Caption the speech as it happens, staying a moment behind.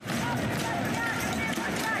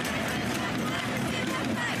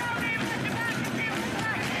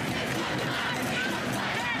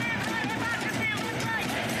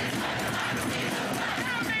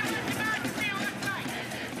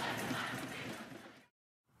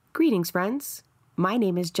Greetings, friends. My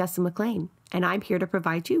name is Jessa McLean, and I'm here to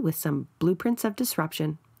provide you with some blueprints of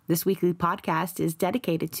disruption. This weekly podcast is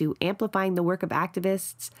dedicated to amplifying the work of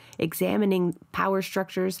activists, examining power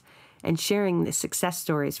structures, and sharing the success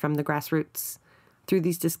stories from the grassroots. Through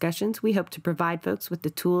these discussions, we hope to provide folks with the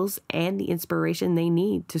tools and the inspiration they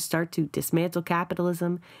need to start to dismantle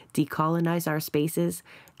capitalism, decolonize our spaces,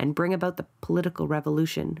 and bring about the political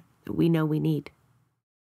revolution that we know we need.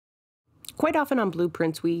 Quite often on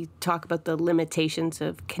Blueprints, we talk about the limitations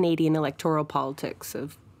of Canadian electoral politics,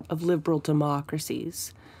 of liberal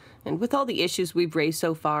democracies. And with all the issues we've raised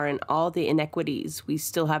so far and all the inequities we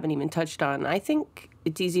still haven't even touched on, I think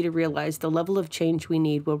it's easy to realize the level of change we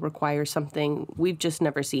need will require something we've just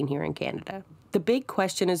never seen here in Canada. The big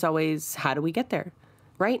question is always, how do we get there?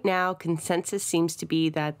 Right now, consensus seems to be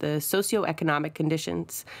that the socioeconomic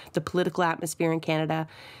conditions, the political atmosphere in Canada,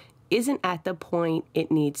 isn't at the point it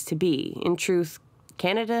needs to be. In truth,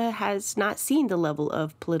 Canada has not seen the level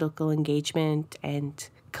of political engagement and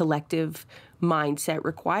collective mindset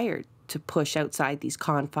required to push outside these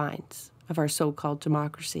confines of our so-called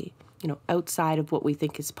democracy, outside of what we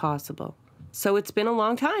think is possible. So it's been a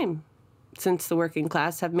long time since the working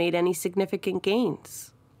class have made any significant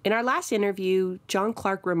gains. In our last interview, John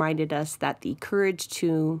Clark reminded us that the courage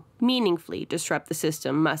to meaningfully disrupt the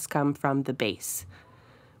system must come from the base,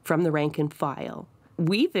 from the rank and file.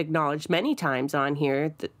 We've acknowledged many times on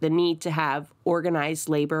here the need to have organized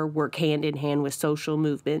labor work hand in hand with social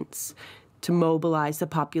movements to mobilize the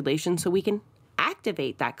population so we can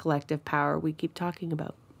activate that collective power we keep talking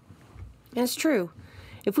about. And it's true.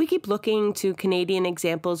 If we keep looking to Canadian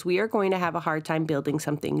examples, we are going to have a hard time building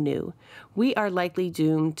something new. We are likely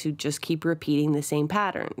doomed to just keep repeating the same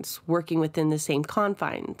patterns, working within the same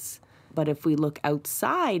confines. But if we look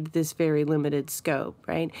outside this very limited scope,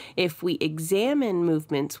 right, if we examine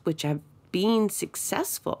movements which have been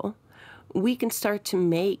successful, we can start to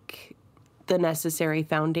make the necessary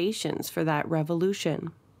foundations for that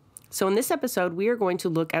revolution. So in this episode, we are going to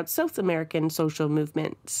look at South American social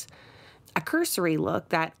movements, a cursory look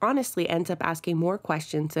that honestly ends up asking more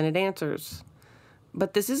questions than it answers.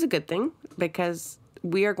 But this is a good thing because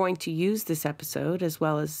we are going to use this episode, as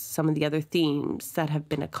well as some of the other themes that have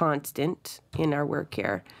been a constant in our work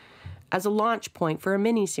here, as a launch point for a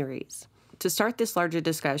mini-series. To start this larger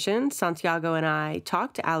discussion, Santiago and I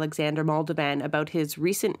talked to Alexander Moldovan about his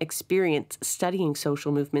recent experience studying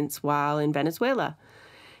social movements while in Venezuela.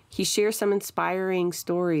 He shares some inspiring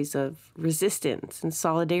stories of resistance and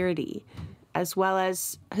solidarity, as well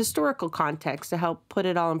as historical context to help put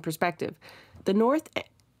it all in perspective. The North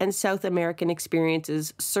and South American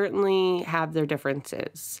experiences certainly have their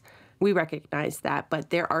differences. We recognize that, but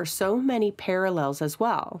there are so many parallels as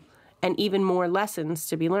well, and even more lessons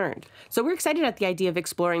to be learned. So we're excited at the idea of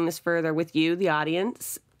exploring this further with you, the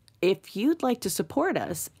audience. If you'd like to support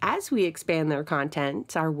us as we expand their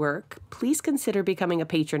content, our work, please consider becoming a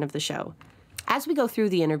patron of the show. As we go through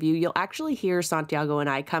the interview, you'll actually hear Santiago and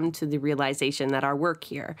I come to the realization that our work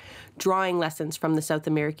here, drawing lessons from the South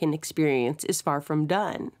American experience, is far from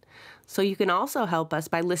done. So you can also help us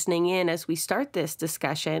by listening in as we start this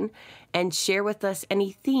discussion and share with us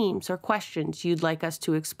any themes or questions you'd like us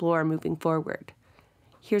to explore moving forward.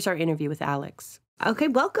 Here's our interview with Alex. Okay,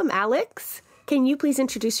 welcome, Alex. Can you please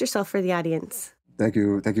introduce yourself for the audience? Thank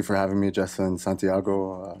you for having me, Jessa and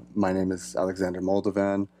Santiago. My name is Alexander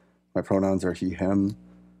Moldovan. My pronouns are he, him.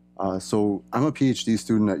 So I'm a PhD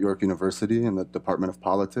student at York University in the Department of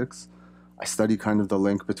Politics. I study kind of the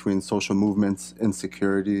link between social movements,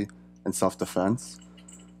 insecurity, and self-defense.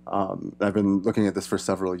 I've been looking at this for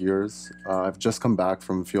several years. I've just come back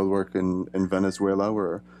from fieldwork in Venezuela,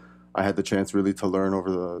 where I had the chance really to learn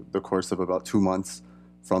over the course of about 2 months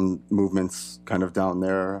from movements kind of down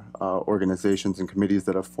there, organizations and committees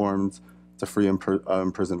that have formed to free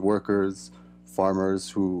imprisoned workers, farmers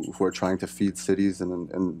who are trying to feed cities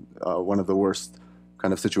in one of the worst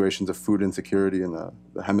kind of situations of food insecurity in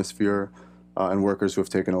the hemisphere, and workers who have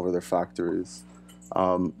taken over their factories.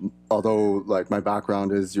 Although my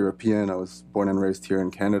background is European, I was born and raised here in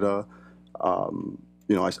Canada.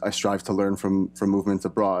 I strive to learn from movements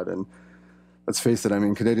abroad. And let's face it, I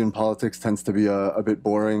mean, Canadian politics tends to be a bit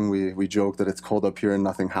boring. We joke that it's cold up here and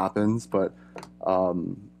nothing happens, but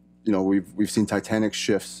we've seen titanic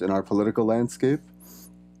shifts in our political landscape.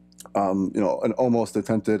 An almost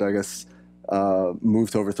attempted, I guess,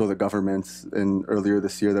 move to overthrow the government earlier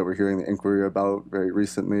this year that we're hearing the inquiry about very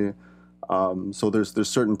recently. So there's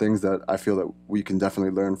certain things that I feel that we can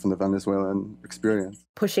definitely learn from the Venezuelan experience.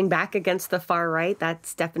 Pushing back against the far right,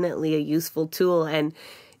 that's definitely a useful tool. And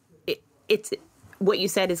it's what you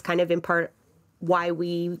said is kind of in part why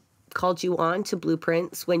we called you on to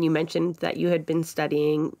Blueprints, when you mentioned that you had been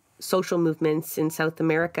studying social movements in South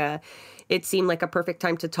America, it seemed like a perfect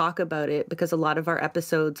time to talk about it, because a lot of our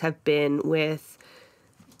episodes have been with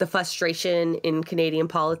the frustration in Canadian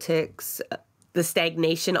politics, the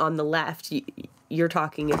stagnation on the left. You're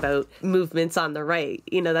talking about movements on the right.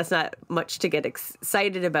 That's not much to get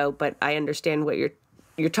excited about, but I understand what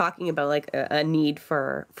you're talking about, like a need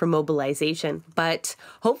for mobilization. But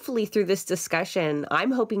hopefully through this discussion,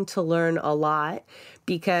 I'm hoping to learn a lot,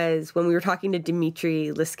 because when we were talking to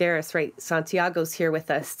Dimitri Lascaris, right, Santiago's here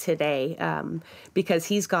with us today, because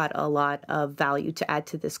he's got a lot of value to add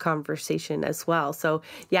to this conversation as well. So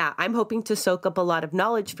yeah, I'm hoping to soak up a lot of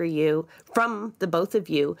knowledge from the both of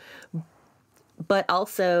you, but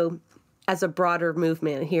also as a broader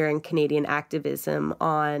movement here in Canadian activism,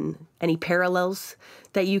 on any parallels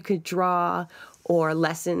that you could draw or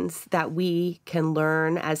lessons that we can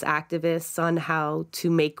learn as activists on how to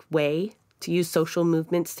make way, to use social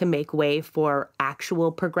movements to make way for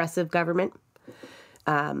actual progressive government.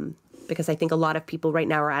 Because I think a lot of people right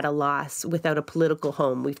now are at a loss without a political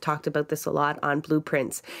home. We've talked about this a lot on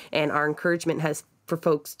Blueprints, and our encouragement has for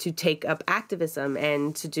folks to take up activism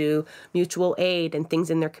and to do mutual aid and things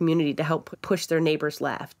in their community to help push their neighbors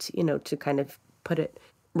left, to kind of put it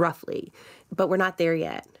roughly. But we're not there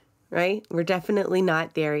yet, right? We're definitely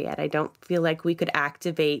not there yet. I don't feel like we could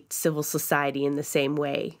activate civil society in the same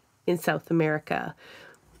way in South America.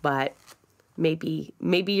 But maybe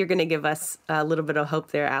you're going to give us a little bit of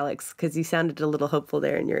hope there, Alex, because you sounded a little hopeful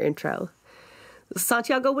there in your intro.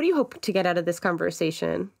 Santiago, what do you hope to get out of this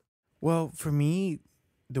conversation? Well, for me,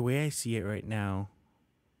 the way I see it right now,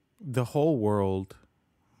 the whole world,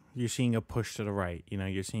 you're seeing a push to the right.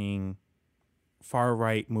 You're seeing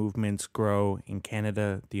far-right movements grow in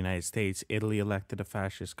Canada, the United States. Italy elected a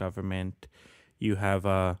fascist government. You have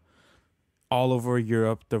all over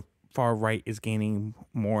Europe, the far right is gaining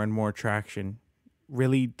more and more traction.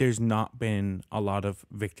 Really, there's not been a lot of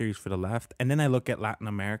victories for the left. And then I look at Latin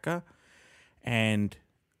America, and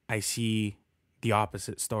I see the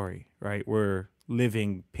opposite story, right? We're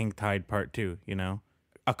living Pink Tide Part 2,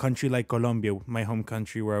 A country like Colombia, my home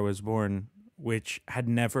country where I was born, which had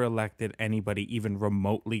never elected anybody even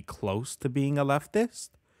remotely close to being a leftist,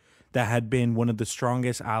 that had been one of the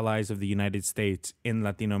strongest allies of the United States in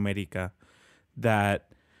Latin America, that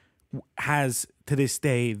has to this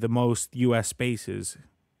day the most U.S. bases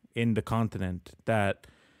in the continent, that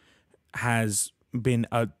has been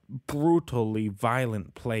a brutally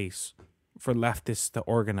violent place for leftists to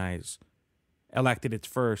organize, elected its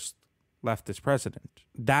first leftist president.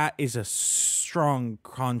 That is a strong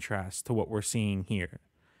contrast to what we're seeing here.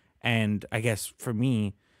 And I guess for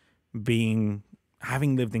me,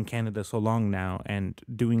 having lived in Canada so long now and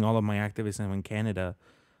doing all of my activism in Canada,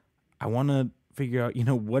 I want to figure out,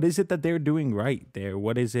 what is it that they're doing right there?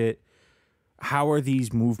 What is it? How are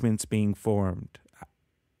these movements being formed?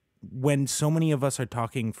 When so many of us are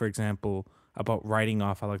talking, for example, about writing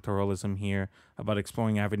off electoralism here, about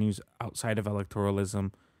exploring avenues outside of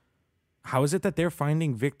electoralism, how is it that they're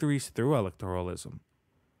finding victories through electoralism?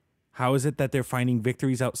 How is it that they're finding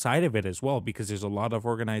victories outside of it as well? Because there's a lot of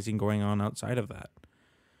organizing going on outside of that.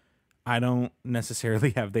 I don't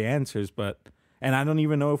necessarily have the answers, and I don't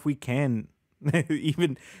even know if we can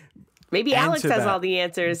even maybe Alex has all the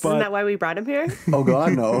answers. Isn't that why we brought him here? Oh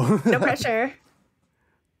God, no. No pressure.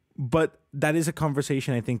 But that is a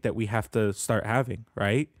conversation I think that we have to start having,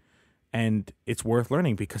 right? And it's worth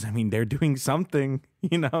learning because, they're doing something,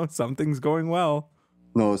 something's going well.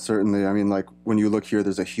 No, certainly. When you look here,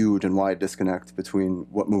 there's a huge and wide disconnect between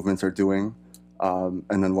what movements are doing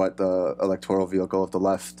and then what the electoral vehicle of the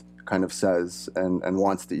left kind of says and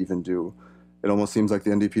wants to even do. It almost seems like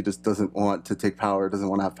the NDP just doesn't want to take power, doesn't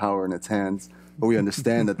want to have power in its hands. But we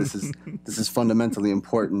understand that this is fundamentally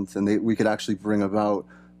important, and we could actually bring about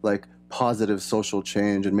positive social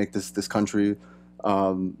change and make this country,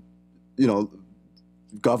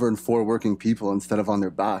 governed for working people instead of on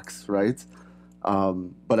their backs, right?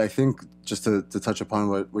 But I think just to touch upon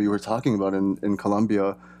what you were talking about in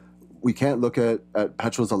Colombia, we can't look at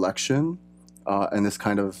Petro's election and this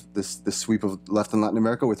kind of this sweep of left in Latin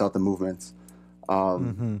America without the movements.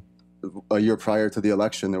 A year prior to the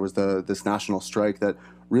election, there was this national strike that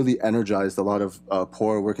really energized a lot of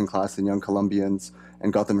poor working class and young Colombians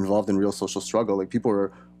and got them involved in real social struggle. People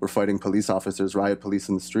were fighting police officers, riot police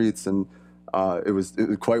in the streets, and it was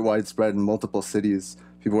quite widespread in multiple cities.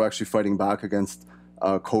 People were actually fighting back against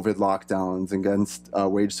COVID lockdowns, against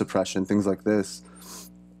wage suppression, things like this.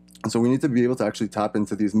 And so we need to be able to actually tap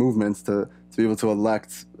into these movements to be able to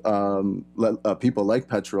elect people like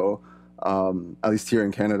Petro at least here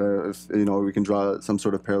in Canada, if we can draw some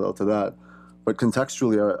sort of parallel to that. But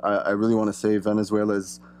contextually, I really want to say Venezuela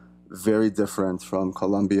is very different from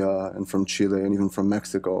Colombia and from Chile and even from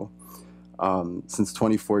Mexico. Since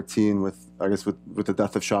 2014, with the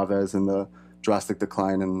death of Chavez and the drastic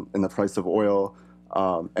decline in the price of oil,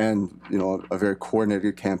 and a very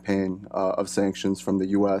coordinated campaign of sanctions from the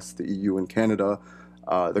U.S., the EU, and Canada,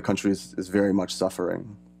 the country is very much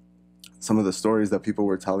suffering. Some of the stories that people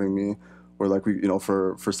were telling me were like,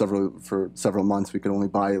 for several months we could only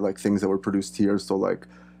buy like things that were produced here, so like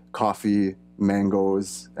coffee,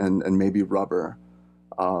 mangoes, and maybe rubber.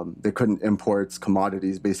 They couldn't import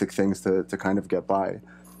commodities, basic things to kind of get by.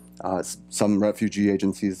 Some refugee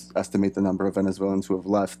agencies estimate the number of Venezuelans who have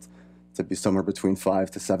left to be somewhere between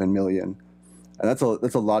 5 to 7 million. And that's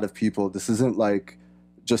a lot of people. This isn't like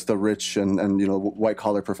just the rich and white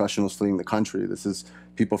collar professionals fleeing the country. This is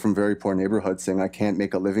people from very poor neighborhoods saying, I can't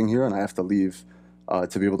make a living here and I have to leave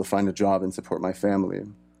to be able to find a job and support my family.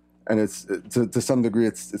 And it's to some degree,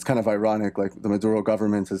 it's kind of ironic. Like the Maduro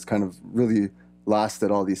government has kind of really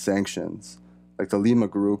lasted all these sanctions. Like the Lima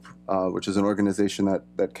Group, which is an organization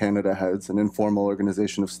that Canada heads, an informal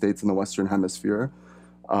organization of states in the Western Hemisphere,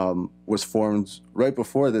 was formed right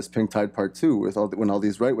before this Pink Tide Part 2, when all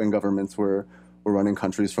these right-wing governments were running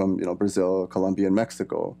countries from Brazil, Colombia, and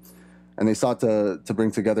Mexico. And they sought to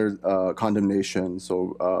bring together condemnation,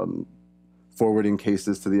 so forwarding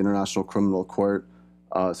cases to the International Criminal Court,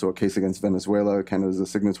 so a case against Venezuela. Canada is a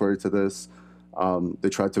signatory to this. They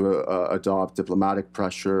tried to adopt diplomatic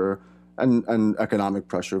pressure and economic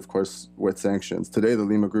pressure, of course, with sanctions. Today, the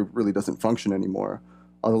Lima Group really doesn't function anymore.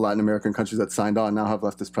 All the Latin American countries that signed on now have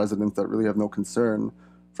leftist presidents that really have no concern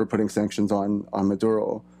for putting sanctions on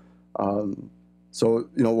Maduro. So,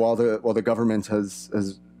 while the government has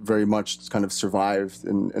very much kind of survived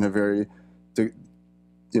in a very,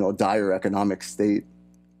 dire economic state,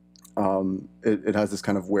 it has this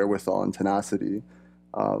kind of wherewithal and tenacity.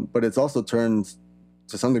 But it's also turned,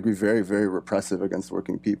 to some degree, very, very repressive against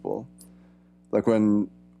working people. Like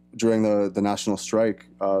during the national strike,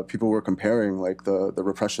 people were comparing like the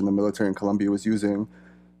repression the military in Colombia was using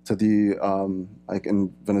to the like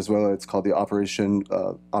in Venezuela, it's called the Operation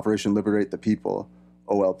Liberate the People,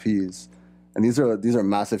 OLPs, and these are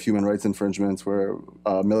massive human rights infringements where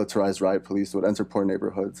militarized riot police would enter poor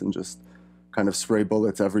neighborhoods and just kind of spray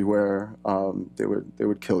bullets everywhere. They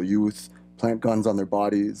would kill youth, plant guns on their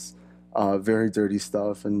bodies, very dirty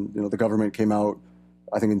stuff. And the government came out,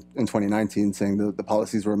 I think in 2019, saying the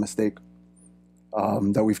policies were a mistake.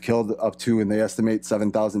 That we've killed up to, and they estimate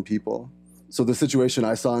 7,000 people. So the situation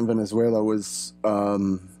I saw in Venezuela was,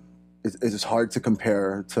 it's hard to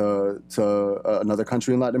compare to another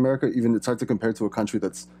country in Latin America. Even it's hard to compare to a country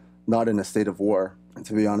that's not in a state of war. And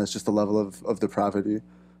to be honest, just the level of depravity.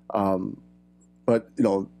 But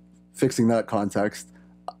fixing that context,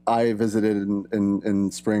 I visited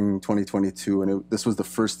in spring 2022, and this was the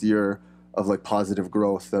first year of like positive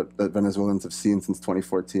growth that Venezuelans have seen since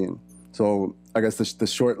 2014. So I guess the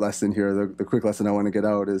short lesson here, the quick lesson I want to get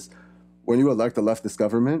out is, when you elect a leftist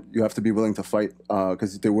government, you have to be willing to fight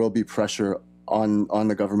because there will be pressure on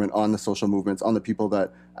the government, on the social movements, on the people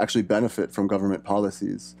that actually benefit from government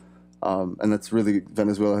policies. And that's really,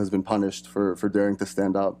 Venezuela has been punished for daring to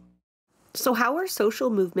stand up. So how are social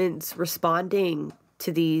movements responding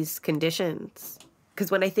to these conditions?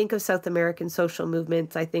 Because when I think of South American social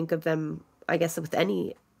movements, I think of them, I guess, with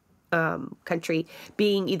any country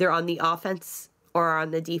being either on the offense or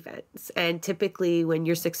on the defense. And typically when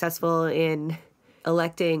you're successful in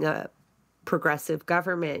electing a progressive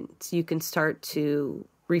government, you can start to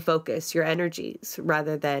refocus your energies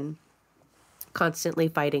rather than constantly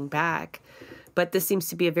fighting back. But this seems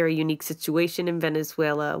to be a very unique situation in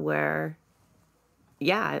Venezuela where,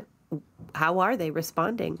 how are they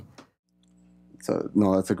responding?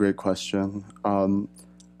 No, that's a great question.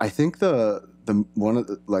 I think one of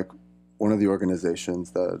the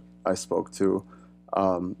organizations that I spoke to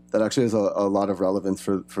that actually has a lot of relevance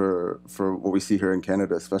for what we see here in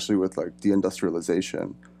Canada, especially with like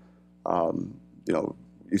deindustrialization.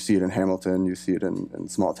 You see it in Hamilton, you see it in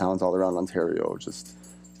small towns all around Ontario. Just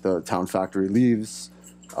the town factory leaves,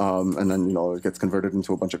 and then it gets converted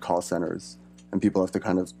into a bunch of call centers, and people have to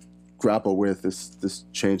kind of grapple with this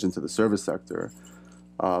change into the service sector.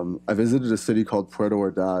 I visited a city called Puerto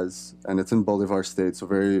Ordaz, and it's in Bolivar State, so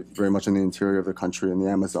very, very much in the interior of the country in the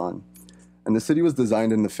Amazon. And the city was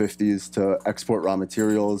designed in the 50s to export raw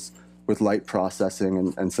materials with light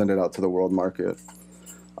processing and send it out to the world market.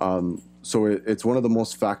 So it's one of the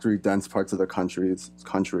most factory-dense parts of the country.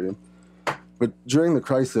 But during the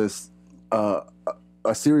crisis,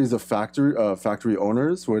 a series of factory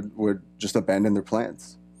owners would just abandon their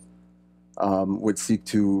plants, would seek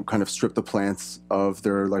to kind of strip the plants of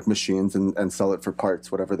their like machines and sell it for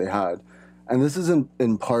parts, whatever they had. And this is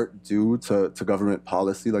in part due to government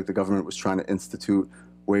policy. Like the government was trying to institute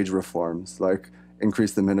wage reforms, like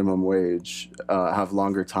increase the minimum wage, have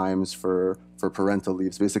longer times for parental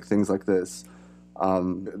leaves, basic things like this.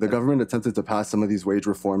 The government attempted to pass some of these wage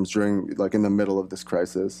reforms in the middle of this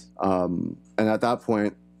crisis. And at that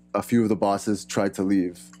point, a few of the bosses tried to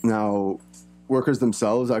leave. Now, workers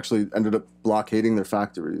themselves actually ended up blockading their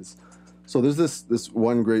factories. So there's this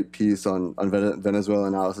one great piece on Venezuela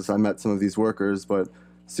analysis. I met some of these workers, but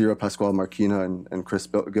Cira Pascual Marquina and Chris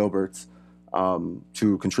Gilberts,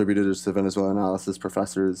 two contributors to Venezuela analysis,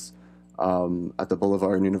 professors at the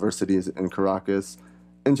Bolivar University in Caracas,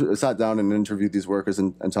 sat down and interviewed these workers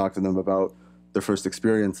and talked to them about their first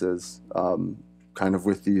experiences, kind of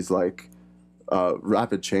with these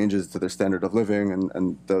rapid changes to their standard of living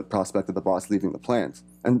and the prospect of the boss leaving the plant.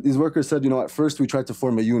 And these workers said, at first we tried to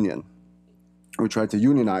form a union. We tried to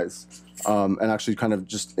unionize and actually kind of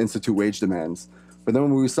just institute wage demands. But then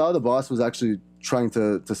when we saw the boss was actually trying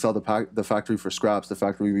to sell the factory for scraps, the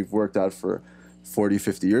factory we've worked at for 40,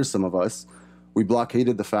 50 years, some of us, we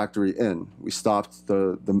blockaded the factory in. We stopped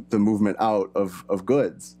the movement out of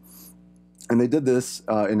goods. And they did this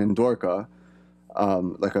in Indorca,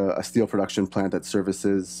 like a steel production plant that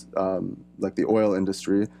services like the oil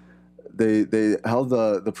industry. They held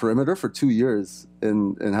the perimeter for 2 years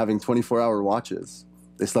in having 24-hour watches.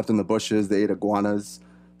 They slept in the bushes. They ate iguanas.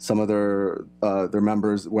 Some of their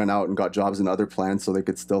members went out and got jobs in other plants so they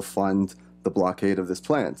could still fund the blockade of this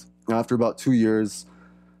plant. After about 2 years,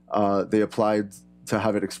 they applied to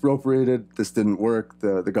have it expropriated. This didn't work.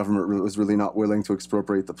 The government was really not willing to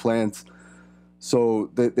expropriate the plant.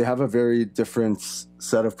 So they have a very different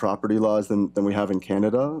set of property laws than we have in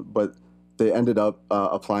Canada, but they ended up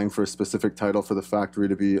applying for a specific title for the factory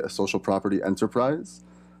to be a social property enterprise.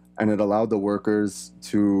 And it allowed the workers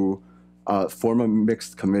to form a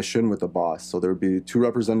mixed commission with the boss. So there would be 2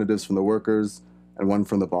 representatives from the workers and 1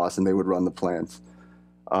 from the boss, and they would run the plant.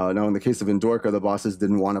 Now, in the case of Indorca, the bosses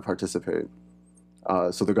didn't want to participate.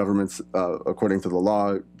 So the government, according to the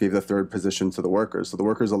law, gave the 3rd position to the workers. So the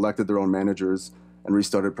workers elected their own managers and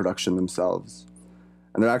restarted production themselves.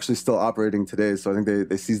 And they're actually still operating today. So I think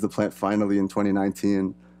they seized the plant finally in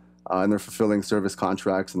 2019, and they're fulfilling service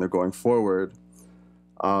contracts and they're going forward.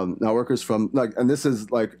 Now workers and this is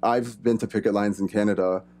I've been to picket lines in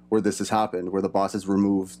Canada where this has happened, where the bosses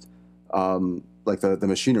removed the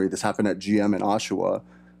machinery. This happened at GM in Oshawa.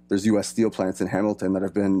 There's U.S. steel plants in Hamilton that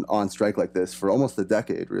have been on strike like this for almost a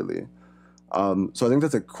decade, really. So I think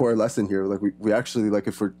that's a core lesson here. We actually,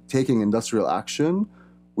 if we're taking industrial action,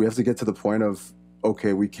 we have to get to the point of,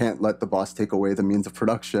 okay, we can't let the boss take away the means of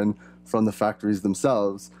production from the factories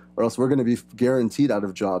themselves, or else we're going to be guaranteed out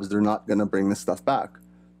of jobs. They're not going to bring this stuff back.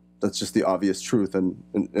 That's just the obvious truth. And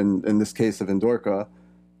in this case of Indorca,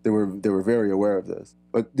 they were very aware of this.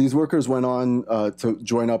 But these workers went on to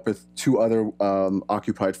join up with 2 other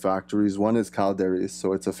occupied factories. One is Calderis,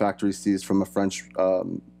 so it's a factory seized from a French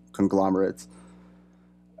conglomerate.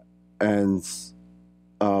 And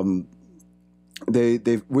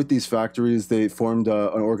they with these factories, they formed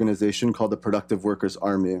an organization called the Productive Workers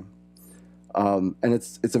Army. And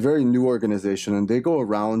it's a very new organization, and they go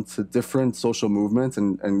around to different social movements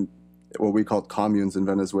and what we call communes in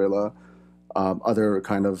Venezuela, other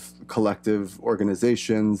kind of collective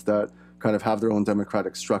organizations that kind of have their own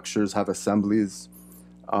democratic structures, have assemblies,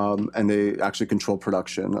 and they actually control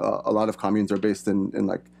production. A lot of communes are based in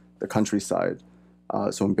the countryside,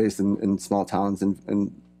 so I'm based in small towns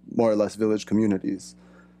and more or less village communities.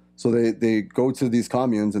 So they go to these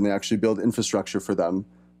communes and they actually build infrastructure for them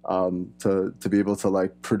to be able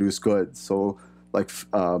to produce goods. So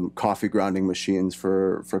coffee grounding machines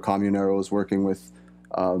for communeros working with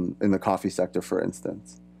in the coffee sector, for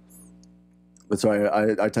instance. But so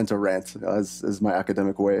I tend to rant as my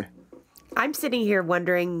academic way. I'm sitting here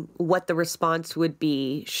wondering what the response would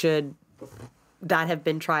be should that have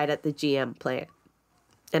been tried at the GM plant.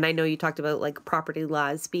 And I know you talked about property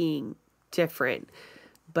laws being different,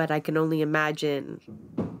 but I can only imagine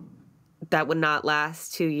that would not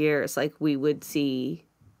last 2 years. We would see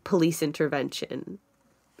police intervention.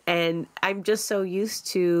 And I'm just so used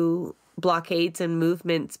to blockades and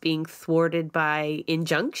movements being thwarted by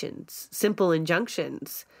injunctions, simple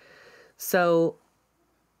injunctions. So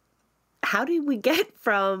how do we get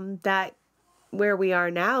from that where we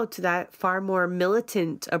are now to that far more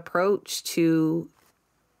militant approach to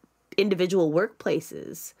individual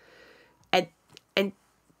workplaces? And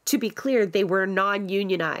to be clear, they were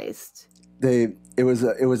non-unionized. it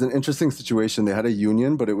was an interesting situation. They had a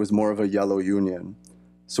union, but it was more of a yellow union.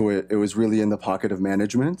 So it was really in the pocket of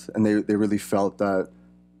management, and they really felt that,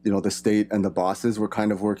 the state and the bosses were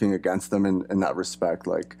kind of working against them in that respect.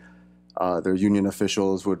 Like their union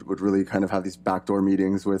officials would really kind of have these backdoor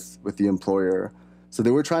meetings with the employer. So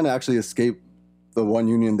they were trying to actually escape the one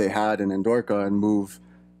union they had in Andorra and move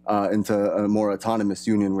into a more autonomous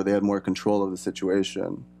union where they had more control of the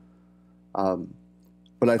situation.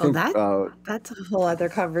 But I think that's a whole other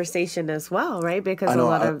conversation as well, right? Because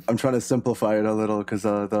I'm trying to simplify it a little because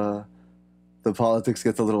the politics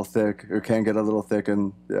gets a little thick, or can get a little thick,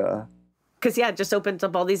 and yeah. Because it just opens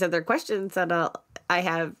up all these other questions that I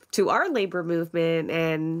have to our labor movement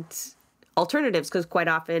and alternatives. Because quite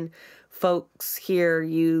often, folks here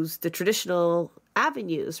use the traditional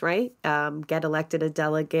avenues, right? Get elected a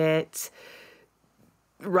delegate,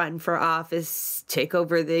 run for office, take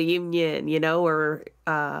over the union, or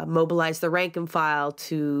mobilize the rank and file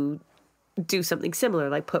to do something similar,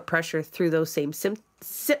 like put pressure through those same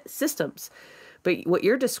systems. But what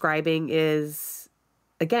you're describing is,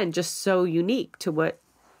 again, just so unique to what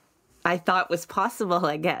I thought was possible,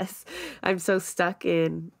 I guess. I'm so stuck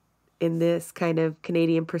in this kind of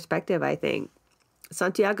Canadian perspective, I think.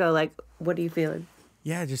 Santiago, what are you feeling?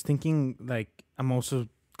 Yeah, just thinking, I'm also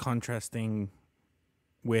contrasting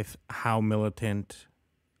with how militant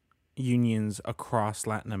unions across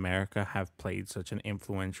Latin America have played such an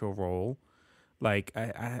influential role.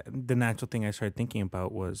 The natural thing I started thinking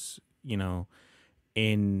about was,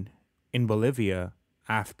 in Bolivia,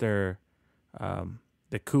 after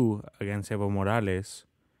the coup against Evo Morales,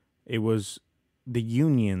 it was the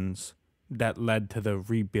unions that led to the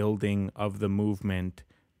rebuilding of the movement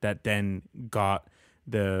that then got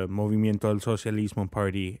the Movimiento del Socialismo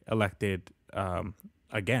party elected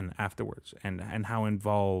again afterwards, and how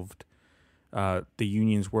involved the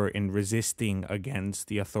unions were in resisting against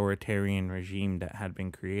the authoritarian regime that had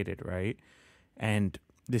been created, right? And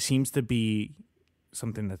this seems to be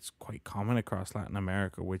something that's quite common across Latin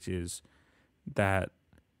America, which is that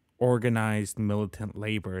organized militant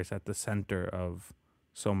labor is at the center of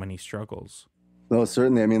so many struggles. No,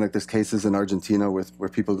 certainly. I mean, there's cases in Argentina where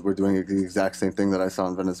people were doing the exact same thing that I saw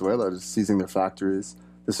in Venezuela, just seizing their factories.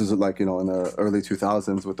 This was in the early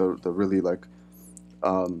 2000s with the really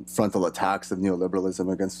frontal attacks of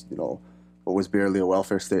neoliberalism against, what was barely a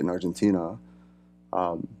welfare state in Argentina.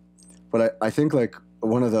 But I think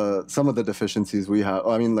some of the deficiencies we have,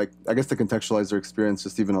 I guess to contextualize their experience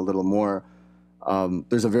just even a little more,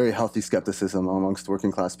 there's a very healthy skepticism amongst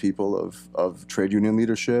working class people of trade union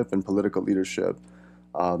leadership and political leadership.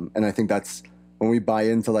 And I think that's when we buy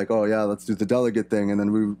into let's do the delegate thing. And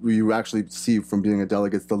then we actually see from being a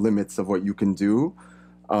delegate the limits of what you can do.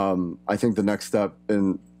 I think the next step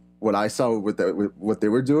in what I saw with what they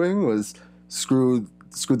were doing was screw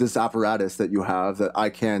this apparatus that you have that I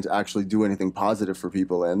can't actually do anything positive for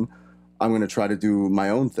people in. I'm going to try to do my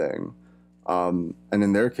own thing. And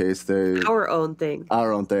in their case, Our own thing,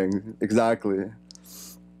 exactly.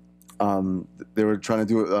 They were trying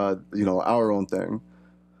to do, our own thing.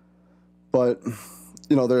 But,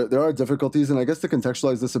 there are difficulties. And I guess to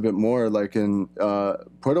contextualize this a bit more, in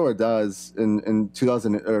Puerto Ordaz in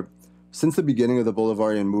 2000, since the beginning of the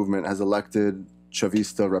Bolivarian movement, has elected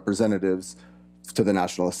Chavista representatives to the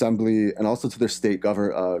National Assembly and also to their state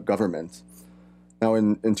government. Now,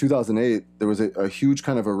 in 2008, there was a huge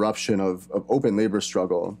kind of eruption of open labor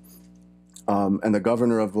struggle. And the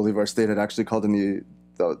governor of Bolivar State had actually called in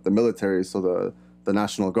the military, so the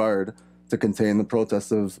National Guard, to contain the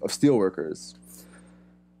protests of steelworkers.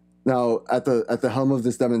 Now, at the helm of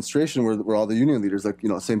this demonstration were all the union leaders,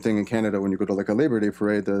 same thing in Canada when you go to a Labor Day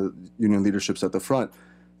parade, the union leadership's at the front.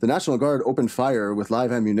 The National Guard opened fire with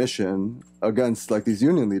live ammunition against these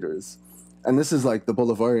union leaders. And this is the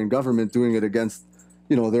Bolivarian government doing it against,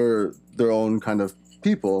 their own kind of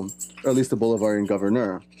people, or at least the Bolivarian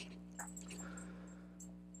governor.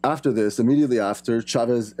 After this, immediately after,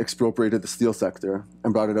 Chavez expropriated the steel sector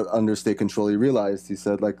and brought it under state control. He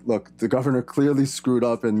said, look, the governor clearly screwed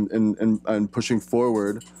up in pushing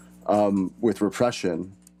forward with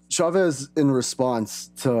repression. Chavez, in response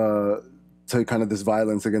to kind of this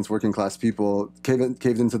violence against working class people,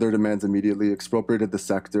 caved into their demands immediately, expropriated the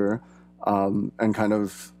sector, and kind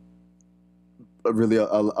of really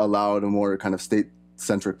allowed a more kind of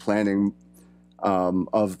state-centric planning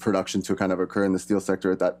of production to kind of occur in the steel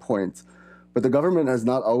sector at that point. But the government has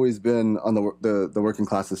not always been on the working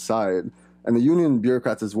class's side, and the union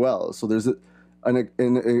bureaucrats as well. So there's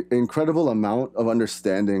an incredible amount of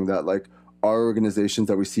understanding that our organizations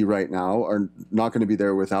that we see right now are not going to be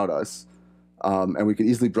there without us. And we could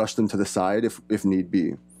easily brush them to the side if need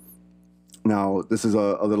be. Now, this is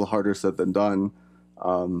a little harder said than done,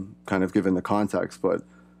 kind of given the context, but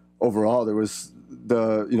overall, there was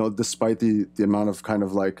despite the amount of kind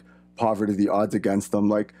of like poverty, the odds against them,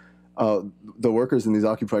 like the workers in these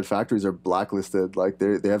occupied factories are blacklisted. Like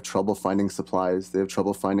they have trouble finding supplies, they have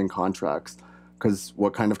trouble finding contracts, because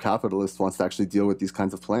what kind of capitalist wants to actually deal with these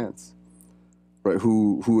kinds of plants, right?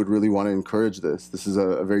 Who would really want to encourage this? This is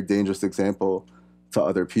a very dangerous example to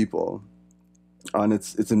other people, and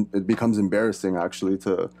it becomes embarrassing actually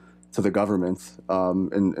to the government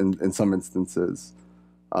in some instances.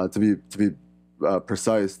 To be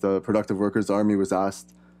precise, the Productive Workers Army was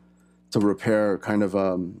asked to repair kind of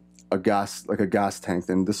a gas tank,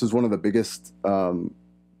 and this was one of the biggest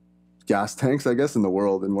gas tanks, I guess, in the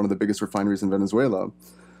world, and one of the biggest refineries in Venezuela.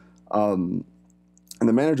 And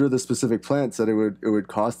the manager of the specific plant said it would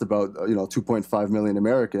cost about 2.5 million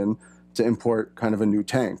American to import kind of a new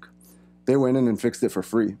tank. They went in and fixed it for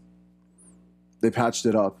free. They patched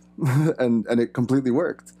it up, and it completely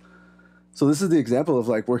worked. So this is the example of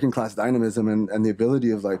like working class dynamism and the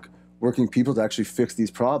ability of like working people to actually fix these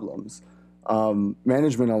problems.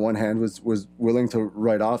 Management on one hand was willing to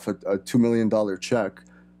write off a $2 million check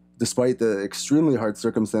despite the extremely hard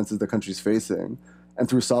circumstances the country's facing. And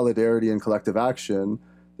through solidarity and collective action,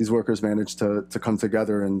 these workers managed to come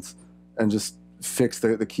together and just fix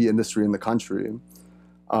the key industry in the country.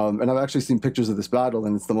 And I've actually seen pictures of this battle,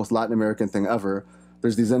 and it's the most Latin American thing ever.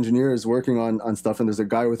 There's these engineers working on stuff, and there's a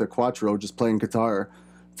guy with a cuatro just playing guitar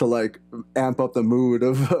to like amp up the mood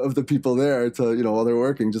of the people there to, while they're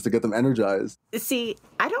working, just to get them energized. See,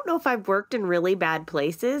 I don't know if I've worked in really bad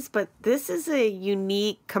places, but this is a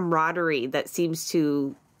unique camaraderie that seems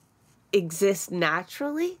to exist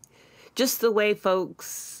naturally. Just the way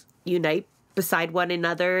folks unite beside one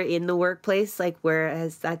another in the workplace, like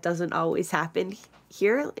whereas that doesn't always happen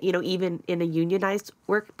here, even in a unionized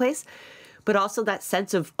workplace. But also that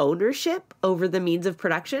sense of ownership over the means of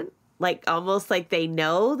production, like almost like they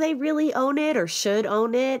know they really own it or should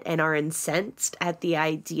own it and are incensed at the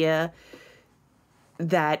idea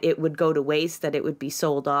that it would go to waste, that it would be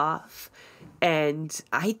sold off. And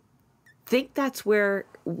I think that's where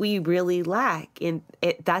we really lack in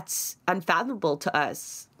it. That's unfathomable to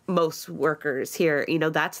us, most workers here.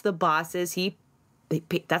 That's the bosses.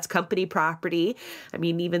 That's company property. I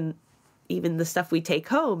mean, even the stuff we take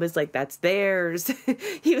home is like, that's theirs,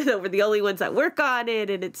 even though we're the only ones that work on it,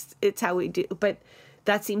 and it's how we do. But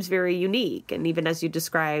that seems very unique. And even as you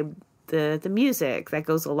describe the music that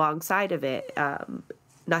goes alongside of it,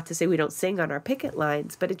 not to say we don't sing on our picket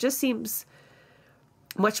lines, but it just seems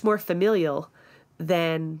much more familial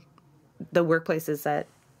than the workplaces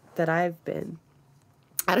that I've been.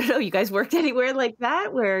 I don't know, you guys worked anywhere like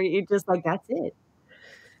that where you're just like, that's it,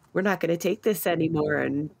 we're not going to take this anymore?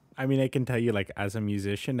 And I mean, I can tell you, like, as a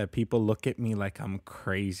musician, that people look at me like I'm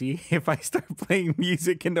crazy if I start playing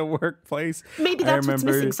music in the workplace. Maybe that's what's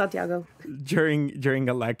missing, Santiago. During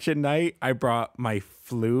election night, I brought my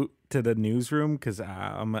flute to the newsroom because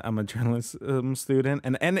I'm a journalism student,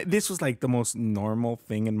 and this was like the most normal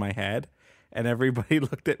thing in my head, and everybody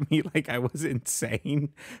looked at me like I was insane.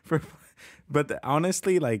 But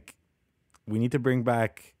honestly, like, we need to bring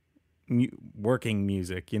back working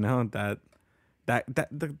music.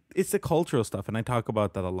 It's the cultural stuff, and I talk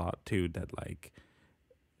about that a lot too. That like,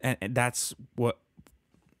 and that's what,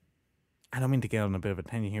 I don't mean to get on a bit of a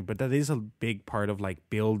tangent here, but that is a big part of like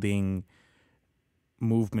building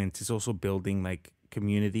movements. Is also building like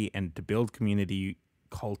community, and to build community,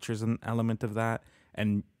 culture is an element of that,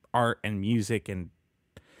 and art and music and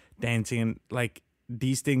dancing, and like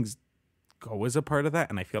these things go as a part of that.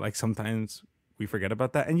 And I feel like sometimes we forget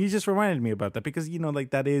about that, and you just reminded me about that because like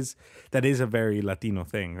that is a very Latino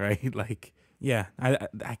thing, right? Like, yeah,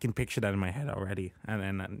 I can picture that in my head already,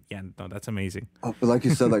 and yeah, no, that's amazing. But like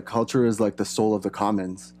you said, like culture is like the soul of the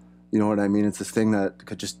commons. You know what I mean? It's this thing that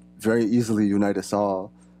could just very easily unite us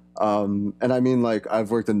all. And I mean, like, I've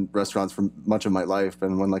worked in restaurants for much of my life,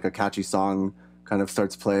 and when like a catchy song kind of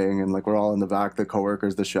starts playing, and like we're all in the back, the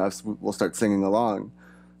coworkers, the chefs, we'll start singing along.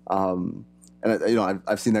 And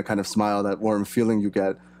I've seen that kind of smile, that warm feeling you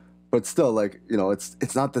get, but still, like,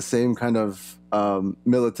 it's not the same kind of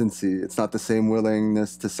militancy. It's not the same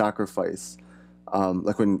willingness to sacrifice.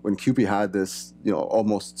 Like when QP had this,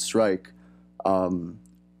 almost strike, I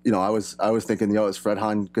was thinking, is Fred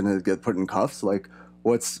Hahn gonna get put in cuffs? Like,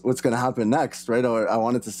 what's gonna happen next, right? I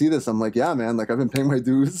wanted to see this. I'm like, yeah, man, like I've been paying my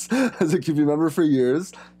dues as a QP member for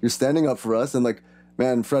years. You're standing up for us, and like,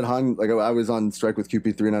 man, Fred Hahn, like I was on strike with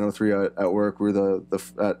QP 3903 at work. We're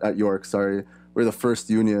at York, sorry. We're the first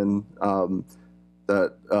union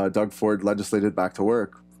that Doug Ford legislated back to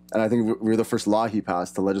work. And I think we were the first law he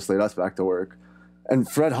passed to legislate us back to work. And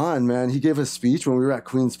Fred Hahn, man, he gave a speech when we were at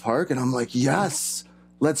Queen's Park, and I'm like, yes,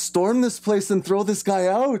 let's storm this place and throw this guy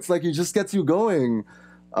out. It's like, he just gets you going.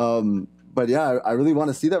 But yeah, I really want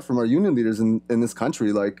to see that from our union leaders in this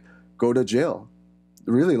country. Like, go to jail.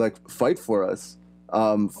 Really, like, fight for us.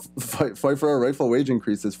 Fight for our rightful wage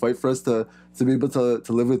increases. Fight for us to be able to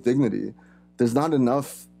live with dignity. There's not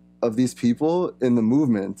enough of these people in the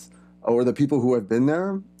movement, or the people who have been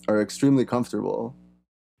there are extremely comfortable.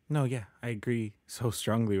 No, yeah, I agree so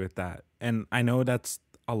strongly with that. And I know that's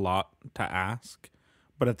a lot to ask,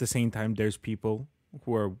 but at the same time, there's people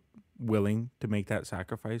who are willing to make that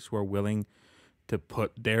sacrifice, who are willing to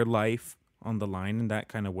put their life on the line in that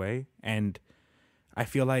kind of way. And I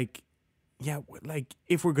feel like, yeah, like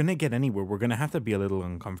if we're going to get anywhere, we're going to have to be a little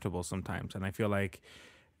uncomfortable sometimes. And I feel like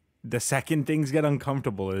the second things get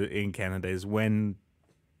uncomfortable in Canada is when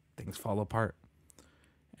things fall apart.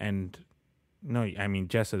 And no, I mean,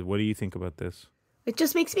 Jessa, what do you think about this? It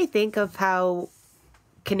just makes me think of how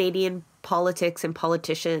Canadian politics and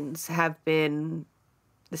politicians have been,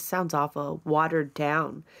 this sounds awful, watered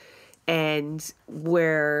down. And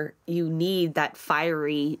where you need that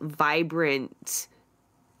fiery, vibrant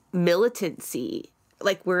militancy.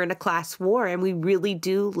 Like, we're in a class war, and we really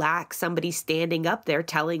do lack somebody standing up there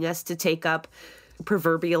telling us to take up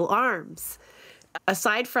proverbial arms.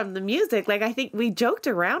 Aside from the music, like, I think we joked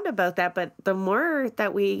around about that, but the more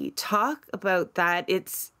that we talk about that,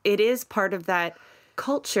 it is part of that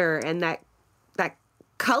culture and that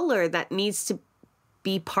color that needs to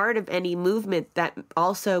be part of any movement that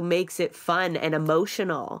also makes it fun and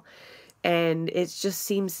emotional. And it just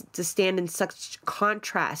seems to stand in such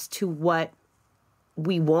contrast to what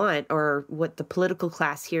we want, or what the political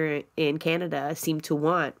class here in Canada seem to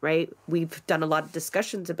want, right? We've done a lot of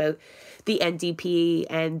discussions about the NDP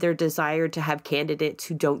and their desire to have candidates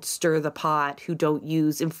who don't stir the pot, who don't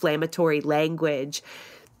use inflammatory language.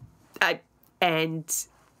 And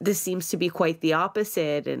this seems to be quite the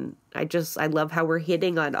opposite. And I love how we're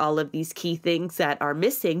hitting on all of these key things that are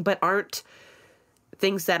missing, but aren't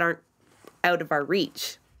things that aren't out of our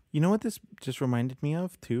reach. You know what this just reminded me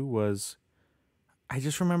of too was, I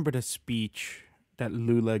just remembered a speech that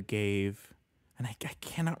Lula gave, and I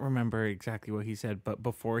cannot remember exactly what he said, but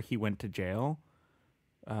before he went to jail,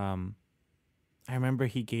 I remember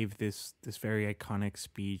he gave this very iconic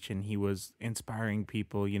speech, and he was inspiring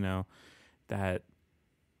people, you know, that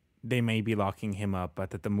they may be locking him up,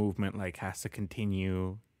 but that the movement like has to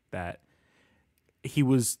continue, that he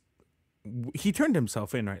turned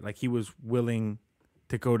himself in, right? Like, he was willing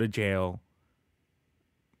to go to jail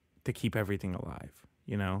to keep everything alive,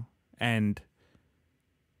 you know? And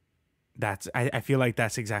I feel like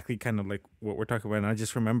that's exactly kind of like what we're talking about. And I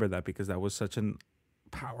just remember that because that was such a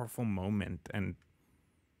powerful moment, and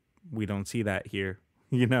we don't see that here,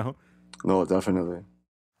 you know? No, definitely.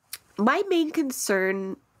 My main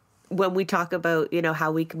concern when we talk about, you know,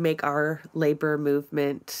 how we can make our labor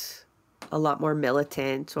movement a lot more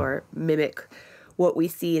militant or mimic what we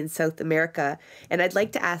see in South America. And I'd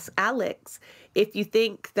like to ask Alex if you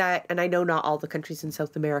think that, and I know not all the countries in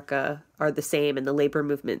South America are the same, and the labor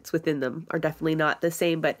movements within them are definitely not the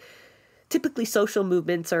same, but typically social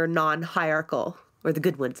movements are non-hierarchical, or the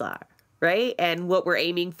good ones are, right? And what we're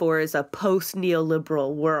aiming for is a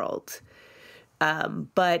post-neoliberal world.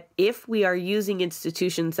 But if we are using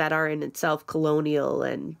institutions that are in itself colonial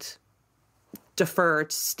and defer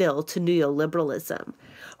still to neoliberalism,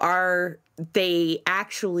 are they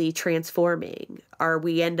actually transforming?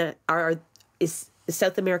 Is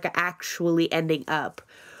South America actually ending up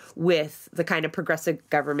with the kind of progressive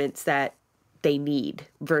governments that they need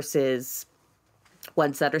versus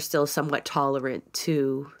ones that are still somewhat tolerant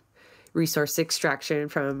to resource extraction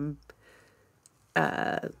from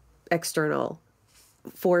external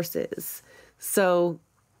forces? So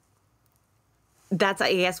that's,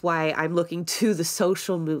 I guess, why I'm looking to the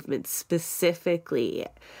social movement specifically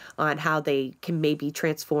on how they can maybe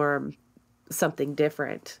transform something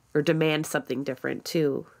different or demand something different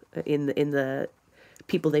too in the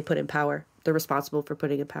people they put in power. They're responsible for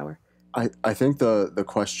putting in power. I think the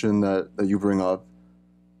question that you bring up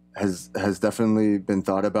has definitely been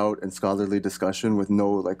thought about in scholarly discussion with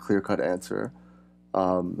no like clear-cut answer.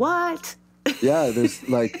 What? Yeah,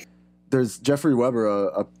 there's Jeffrey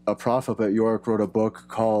Weber, a prof up at York, wrote a book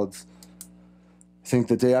called, I think,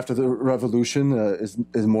 The Day After the Revolution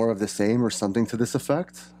is more of the same, or something to this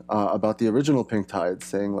effect, about the original Pink Tide,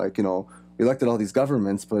 saying like, you know, we elected all these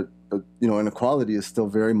governments, but you know, inequality is still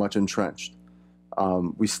very much entrenched.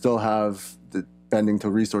 We still have the bending to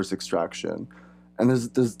resource extraction, and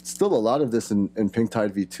there's still a lot of this in Pink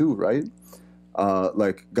Tide V2, right?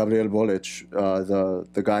 like Gabriel Boric,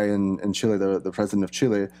 the guy in Chile, the president of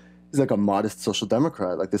Chile, he's like a modest social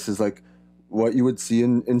democrat. Like this is like what you would see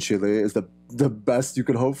in Chile is the best you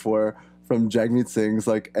could hope for from Jagmeet Singh's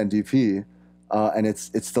like NDP, and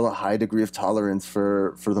it's still a high degree of tolerance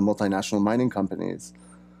for the multinational mining companies.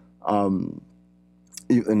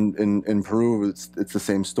 In Peru, it's the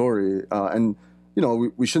same story, and you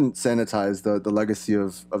know we shouldn't sanitize the legacy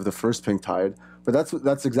of the first pink tide, but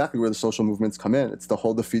that's exactly where the social movements come in. It's to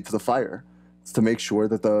hold the feet to the fire. It's to make sure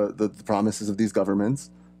that the promises of these governments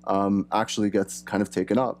actually gets kind of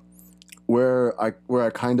taken up. Where I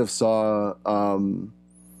kind of saw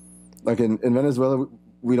like in Venezuela,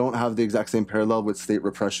 we don't have the exact same parallel with state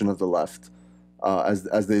repression of the left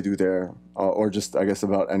as they do there, or just I guess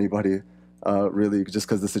about anybody. Really, just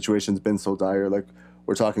because the situation's been so dire. Like,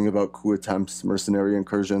 we're talking about coup attempts, mercenary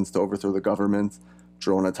incursions to overthrow the government,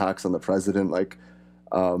 drone attacks on the president. Like,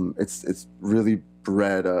 it's really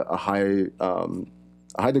bred a high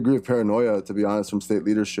degree of paranoia, to be honest, from state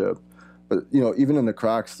leadership. But, you know, even in the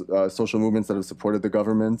cracks, social movements that have supported the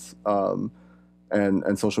government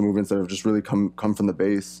and social movements that have just really come from the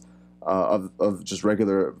base of just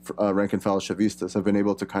regular rank and file Chavistas have been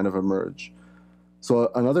able to kind of emerge.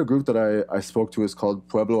 So another group that I spoke to is called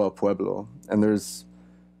Pueblo a Pueblo, and the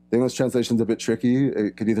English translation's a bit tricky.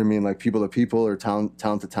 It could either mean like people to people or town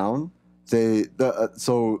to town.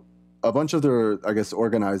 So a bunch of their, I guess,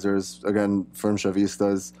 organizers, again, firm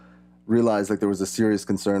Chavistas, realized like there was a serious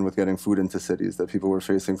concern with getting food into cities, that people were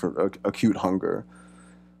facing from acute hunger.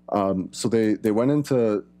 So they went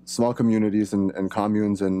into small communities and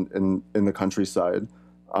communes in the countryside,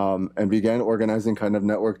 and began organizing kind of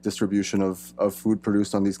network distribution of food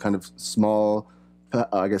produced on these kind of small,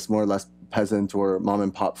 I guess more or less peasant or mom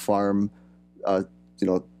and pop farm,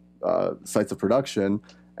 sites of production,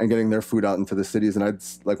 and getting their food out into the cities. And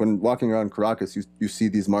like when walking around Caracas, you see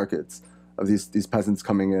these markets of these peasants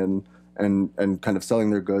coming in and kind of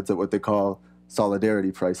selling their goods at what they call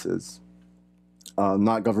solidarity prices,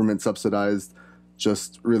 not government subsidized,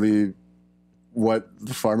 just really what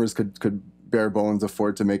the farmers could bare bones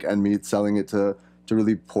afford to make end meet, selling it to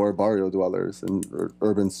really poor barrio dwellers or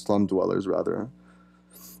urban slum dwellers rather.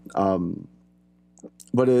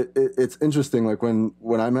 But it's interesting. Like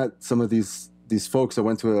when I met some of these folks, I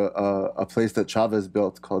went to a place that Chavez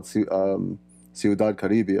built called Ciudad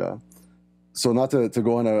Caribia. So not to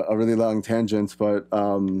go on a really long tangent, but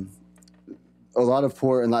a lot of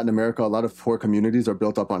poor in Latin America, a lot of poor communities are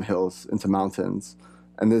built up on hills into mountains.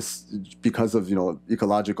 And this, because of,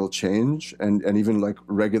 ecological change and even like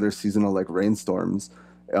regular seasonal like rainstorms,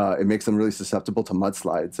 it makes them really susceptible to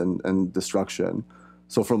mudslides and destruction.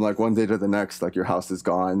 So from like one day to the next, like your house is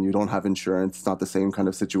gone, you don't have insurance. It's not the same kind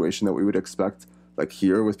of situation that we would expect like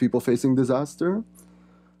here with people facing disaster.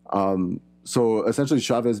 So essentially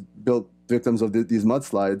Chavez built victims of these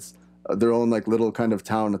mudslides, their own like little kind of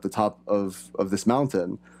town at the top of this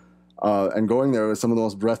mountain. And going there was some of the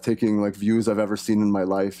most breathtaking like views I've ever seen in my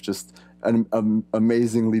life. Just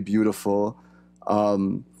amazingly beautiful.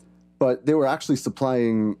 But they were actually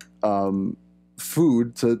supplying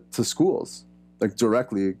food to schools, like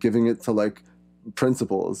directly giving it to like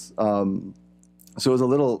principals. So it was a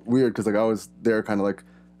little weird because like I was there kind of like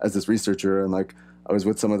as this researcher, and like I was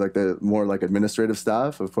with some of like the more like administrative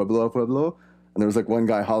staff of Pueblo a Pueblo, and there was like one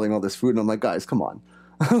guy hauling all this food, and I'm like, guys, come on.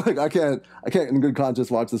 Like I can't in good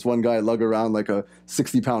conscience watch this one guy lug around like a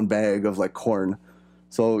 60-pound bag of like corn.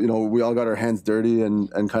 So, we all got our hands dirty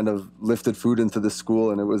and kind of lifted food into the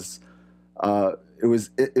school, and it was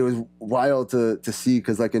wild to see,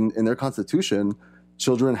 because like in their constitution,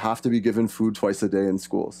 children have to be given food twice a day in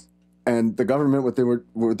schools. And the government, what they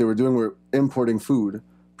were doing were importing food,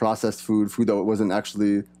 processed food that wasn't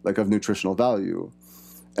actually like of nutritional value.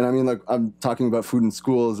 And I mean, like I'm talking about food in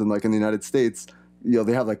schools, and like in the United States,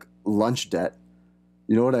 they have like lunch debt.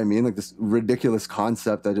 You know what I mean? Like this ridiculous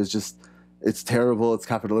concept that is just, it's terrible, it's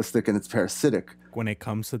capitalistic, and it's parasitic. When it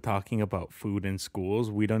comes to talking about food in schools,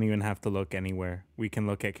 we don't even have to look anywhere. We can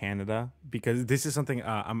look at Canada, because this is something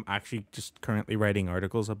I'm actually just currently writing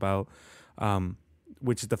articles about,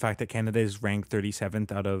 which is the fact that Canada is ranked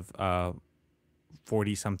 37th out of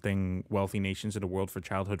 40-something wealthy nations in the world for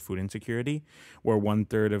childhood food insecurity, where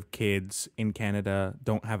 1/3 of kids in Canada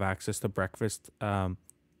don't have access to breakfast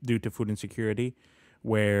due to food insecurity,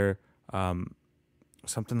 where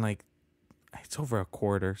something like it's over a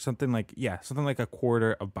quarter, something like a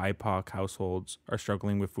quarter of BIPOC households are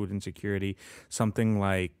struggling with food insecurity. Something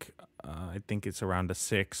like I think it's around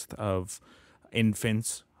 1/6 of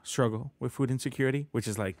infants struggle with food insecurity, which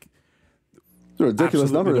is like it's a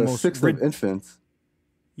ridiculous number. 1/6 of infants.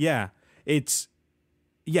 Yeah, it's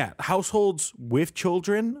yeah, households with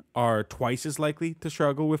children are twice as likely to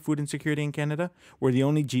struggle with food insecurity in Canada. We're the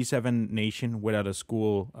only G7 nation without a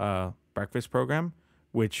school breakfast program,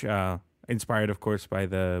 which inspired, of course, by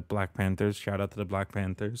the Black Panthers. Shout out to the Black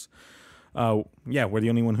Panthers. Yeah, we're the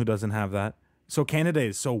only one who doesn't have that. So Canada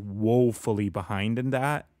is so woefully behind in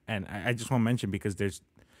that. And I just want to mention, because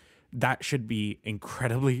that should be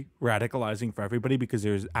incredibly radicalizing for everybody, because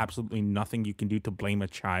there's absolutely nothing you can do to blame a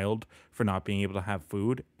child for not being able to have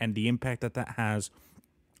food, and the impact that has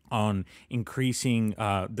on increasing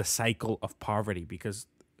the cycle of poverty. Because,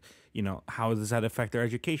 how does that affect their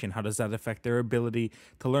education? How does that affect their ability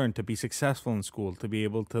to learn, to be successful in school, to be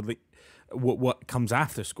able to what comes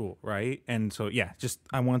after school, right? And so, yeah, just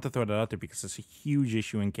I wanted to throw that out there because it's a huge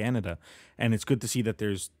issue in Canada, and it's good to see that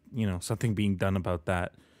there's something being done about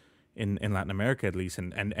that in Latin America, at least.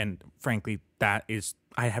 And frankly, that is,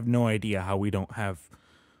 I have no idea how we don't have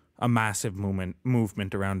a massive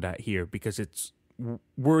movement around that here, because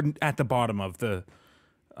we're at the bottom of the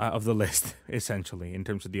list, essentially, in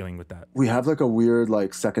terms of dealing with that. We have like a weird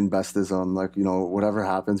like second bestism, like, whatever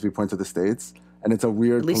happens, we point to the States, and it's a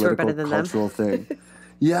weird political cultural thing.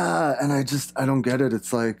 Yeah, and I don't get it.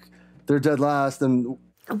 It's like they're dead last, and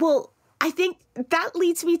well, I think that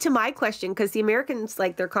leads me to my question, because the Americans,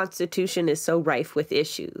 like, their constitution is so rife with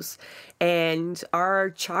issues, and our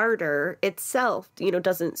charter itself,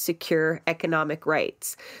 doesn't secure economic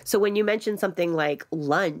rights. So when you mention something like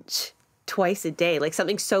lunch twice a day, like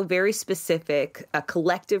something so very specific, a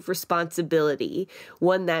collective responsibility,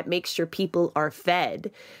 one that makes sure people are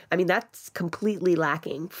fed, I mean, that's completely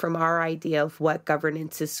lacking from our idea of what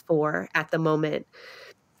governance is for at the moment.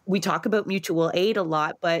 We talk about mutual aid a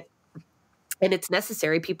lot, and it's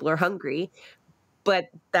necessary. People are hungry. But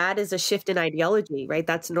that is a shift in ideology, right?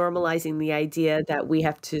 That's normalizing the idea that we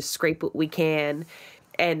have to scrape what we can,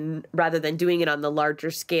 and rather than doing it on the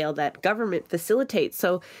larger scale that government facilitates.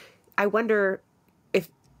 So I wonder if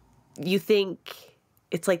you think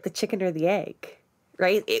it's like the chicken or the egg,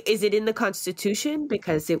 right? Is it in the Constitution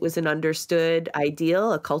because it was an understood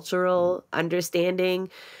ideal, a cultural understanding,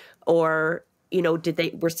 or,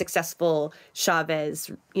 were successful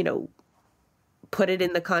Chavez, put it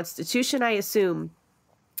in the Constitution, I assume,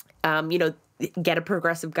 get a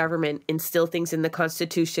progressive government, instill things in the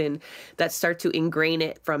Constitution that start to ingrain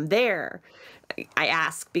it from there. I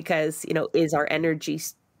ask because,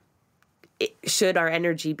 should our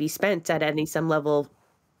energy be spent at some level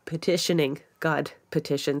petitioning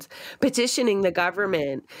the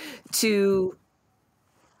government to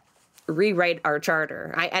rewrite our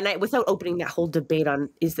charter? I without opening that whole debate on,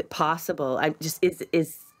 is it possible? I'm just,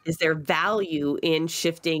 is there value in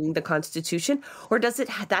shifting the Constitution, or does that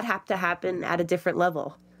have to happen at a different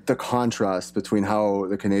level? The contrast between how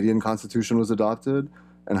the Canadian Constitution was adopted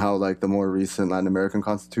and how like the more recent Latin American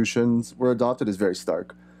constitutions were adopted is very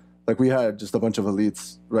stark. Like, we had just a bunch of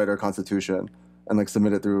elites write our Constitution and like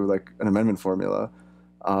submit it through like an amendment formula.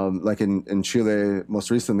 Like in Chile, most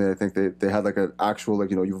recently, I think they had like an actual, like,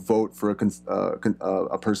 you vote for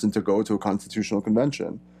a person to go to a constitutional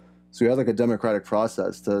convention. So you had like a democratic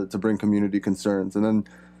process to bring community concerns. And then,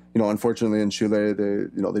 unfortunately in Chile,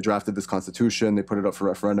 they drafted this constitution, they put it up for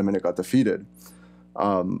referendum, and it got defeated.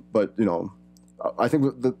 But, I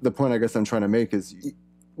think the point I guess I'm trying to make is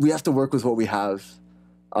we have to work with what we have.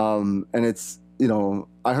 And it's,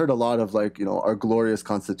 I heard a lot of like, our glorious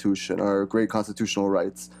constitution, our great constitutional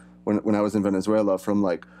rights when I was in Venezuela from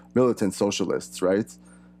like militant socialists, right?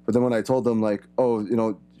 But then when I told them like, oh,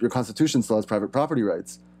 your constitution still has private property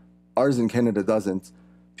rights, ours in Canada doesn't,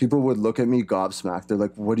 people would look at me gobsmacked. They're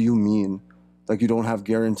like, what do you mean? Like, you don't have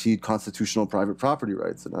guaranteed constitutional private property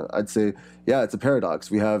rights? And I'd say, yeah, it's a paradox.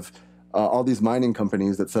 We have all these mining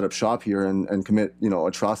companies that set up shop here and commit,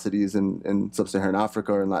 atrocities in sub-Saharan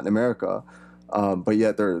Africa or in Latin America, but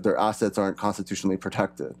yet their assets aren't constitutionally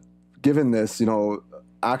protected. Given this,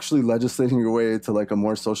 actually legislating your way to like a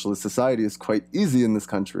more socialist society is quite easy in this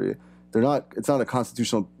country. It's not a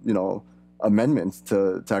constitutional, amendment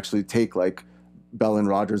to actually take like Bell and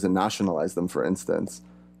Rogers and nationalize them, for instance,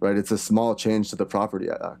 right? It's a small change to the Property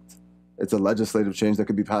Act. It's a legislative change that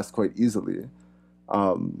could be passed quite easily.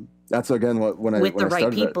 That's again when I with the right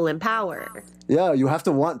started people in power. Yeah, you have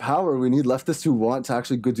to want power. We need leftists who want to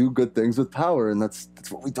actually do good things with power, and that's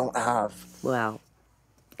what we don't have. Well,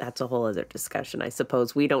 that's a whole other discussion, I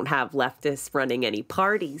suppose. We don't have leftists running any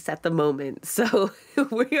parties at the moment, so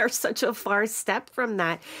we are such a far step from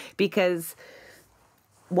that, because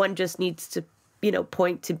one just needs to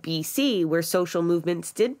point to BC, where social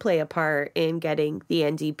movements did play a part in getting the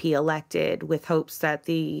NDP elected, with hopes that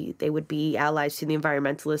they would be allies to the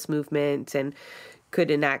environmentalist movement and, could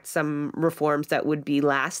enact some reforms that would be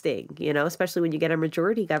lasting, especially when you get a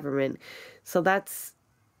majority government. So that's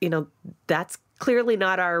clearly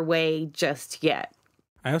not our way just yet.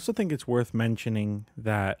 I also think it's worth mentioning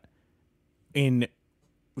that in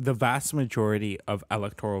the vast majority of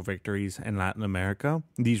electoral victories in Latin America,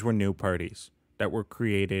 these were new parties that were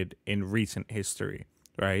created in recent history,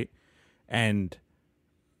 right? And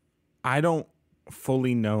I don't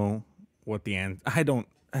fully know what the answer. I don't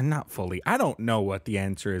know what the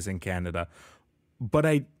answer is in Canada, but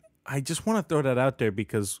I just want to throw that out there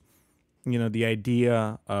because, the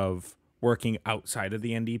idea of working outside of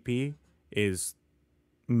the NDP is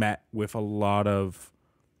met with a lot of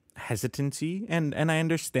hesitancy, and I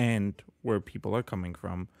understand where people are coming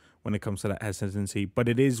from when it comes to that hesitancy, but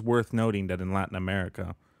it is worth noting that in Latin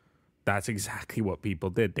America, that's exactly what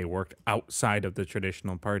people did. They worked outside of the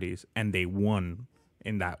traditional parties, and they won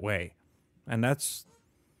in that way. And that's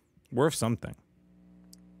worth something.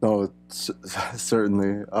 No,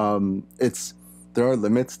 certainly. There are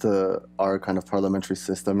limits to our kind of parliamentary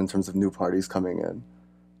system in terms of new parties coming in.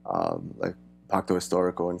 Like Pacto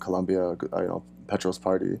Histórico in Colombia, Petro's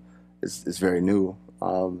party is very new.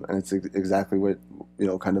 And it's exactly what,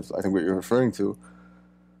 kind of, I think what you're referring to.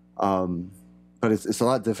 But it's a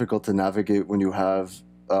lot difficult to navigate when you have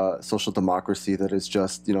social democracy that is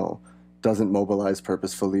just, doesn't mobilize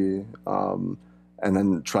purposefully, and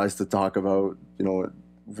then tries to talk about,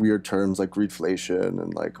 weird terms like greedflation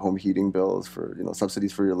and like home heating bills for,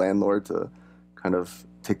 subsidies for your landlord to kind of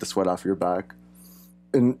take the sweat off your back.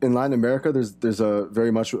 In Latin America, there's a very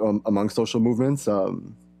much among social movements. I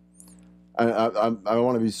don't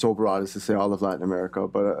want to be so broad as to say all of Latin America,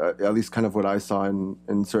 but at least kind of what I saw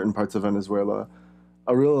in certain parts of Venezuela,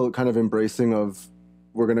 a real kind of embracing of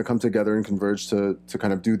we're going to come together and converge to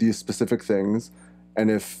kind of do these specific things. And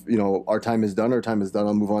if, our time is done,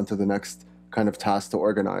 I'll move on to the next kind of task to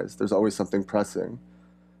organize. There's always something pressing.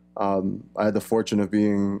 I had the fortune of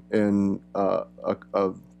being in a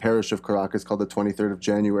parish of Caracas called the 23rd of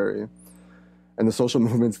January. And the social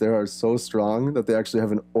movements there are so strong that they actually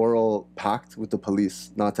have an oral pact with the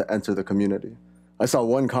police not to enter the community. I saw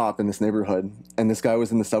one cop in this neighborhood, and this guy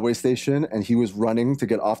was in the subway station, and he was running to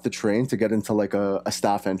get off the train to get into like a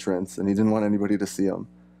staff entrance, and he didn't want anybody to see him.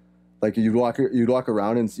 Like you'd walk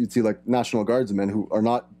around and you'd see like National Guardsmen who are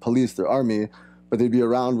not police, they're army, but they'd be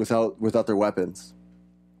around without their weapons.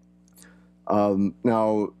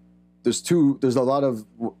 Now, there's a lot of,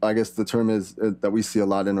 I guess the term is that we see a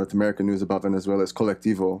lot in North American news about Venezuela is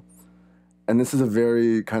colectivo. And this is a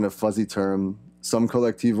very kind of fuzzy term. Some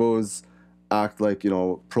colectivos act like,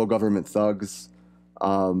 pro-government thugs,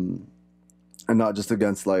 and not just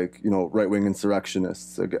against like, right-wing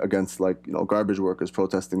insurrectionists, against like, garbage workers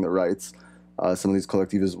protesting their rights. Some of these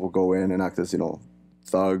collectivos will go in and act as,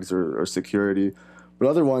 thugs or security. But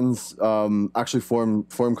other ones actually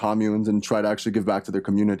form communes and try to actually give back to their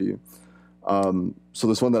community. So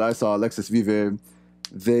this one that I saw, Alexis Vive,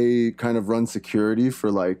 they kind of run security for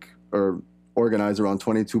or organize around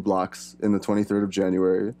 22 blocks in the 23rd of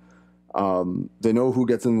January. They know who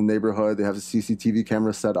gets in the neighborhood. They have a CCTV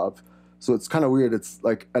camera set up. So it's kind of weird. It's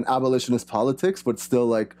like an abolitionist politics, but still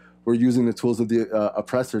like we're using the tools of the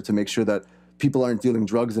oppressor to make sure that people aren't dealing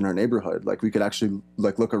drugs in our neighborhood. Like we could actually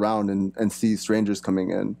like look around and see strangers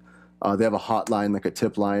coming in. They have a hotline, like a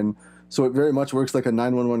tip line. So it very much works like a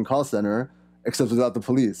 911 call center, except without the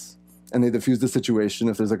police. And they defuse the situation.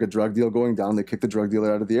 If there's like a drug deal going down, they kick the drug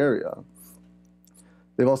dealer out of the area.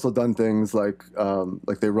 They've also done things like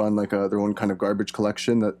they run like their own kind of garbage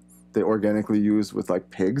collection that they organically use with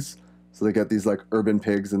like pigs. So they get these like urban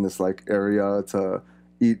pigs in this like area to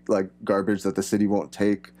eat like garbage that the city won't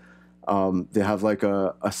take. They have like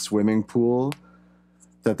a swimming pool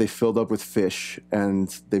that they filled up with fish, and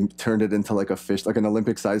they turned it into like an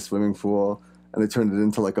Olympic-sized swimming pool, and they turned it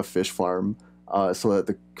into like a fish farm, so that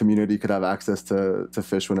the community could have access to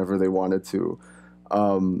fish whenever they wanted to.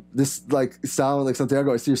 This like sound like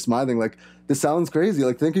Santiago, I see you're smiling. Like this sounds crazy.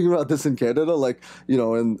 Like thinking about this in Canada,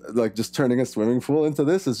 and like just turning a swimming pool into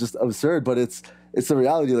this is just absurd. But it's the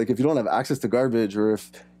reality. Like if you don't have access to garbage, or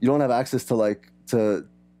if you don't have access to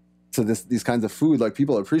these kinds of food, like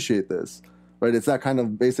people appreciate this, right? It's that kind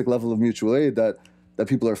of basic level of mutual aid that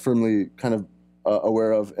people are firmly kind of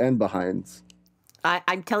aware of and behind.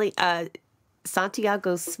 I'm telling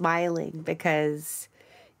Santiago's smiling because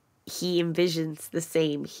he envisions the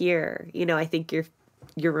same here. I think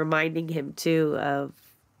you're reminding him too of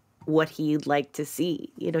what he'd like to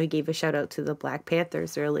see. He gave a shout out to the Black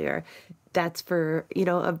Panthers earlier. That's for,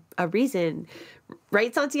 a reason,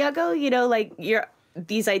 right, Santiago?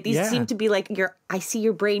 These ideas seem to be like I see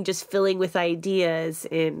your brain just filling with ideas,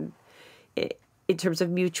 and in terms of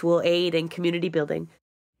mutual aid and community building.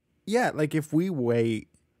 Yeah, like if we wait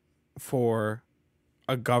for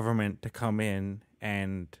a government to come in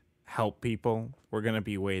and help people, we're going to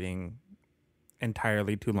be waiting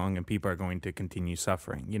entirely too long and people are going to continue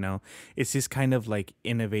suffering, you know? It's this kind of like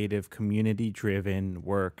innovative, community-driven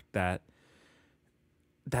work that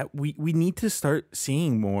we need to start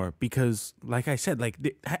seeing more because, like I said, like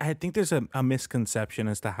I think there's a misconception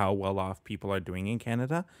as to how well off people are doing in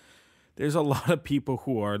Canada. There's a lot of people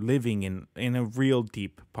who are living in a real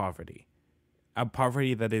deep poverty, a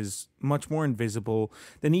poverty that is much more invisible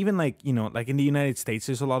than even like, you know, like in the United States,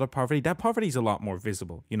 there's a lot of poverty. That poverty is a lot more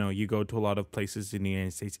visible. You know, you go to a lot of places in the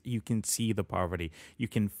United States, you can see the poverty, you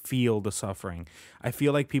can feel the suffering. I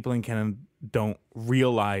feel like people in Canada don't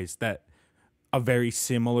realize that a very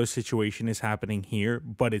similar situation is happening here,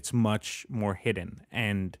 but it's much more hidden.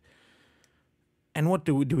 And what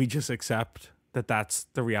do we just accept that that's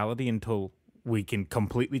the reality until we can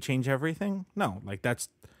completely change everything? No, like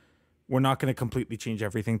we're not going to completely change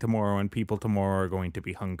everything tomorrow, and people tomorrow are going to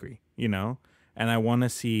be hungry, you know? And I want to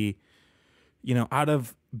see, you know, out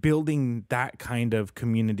of building that kind of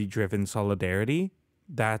community-driven solidarity,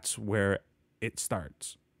 that's where it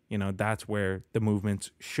starts. You know, that's where the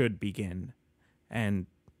movements should begin. And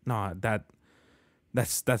no,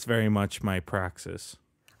 that's very much my praxis.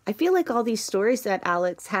 I feel like all these stories that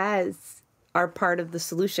Alex has are part of the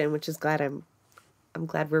solution, which is I'm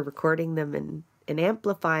glad we're recording them and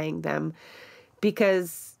amplifying them,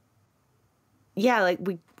 because yeah, like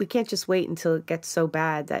we can't just wait until it gets so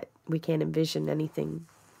bad that we can't envision anything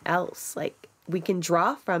else. Like we can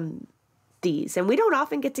draw from these, and we don't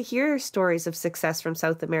often get to hear stories of success from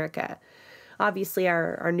South America. Obviously,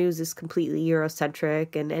 our news is completely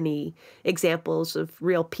Eurocentric, and any examples of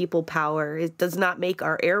real people power, it does not make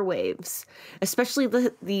our airwaves, especially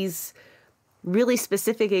these really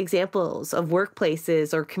specific examples of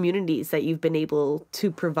workplaces or communities that you've been able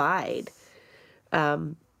to provide. I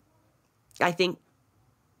think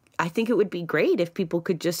it would be great if people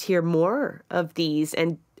could just hear more of these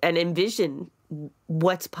and envision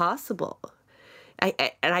what's possible.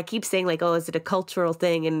 I keep saying like, oh, is it a cultural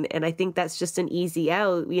thing? And I think that's just an easy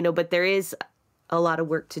out, you know, but there is a lot of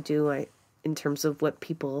work to do in terms of what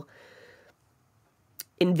people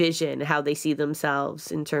envision, how they see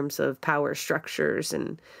themselves in terms of power structures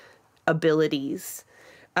and abilities.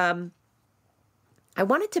 I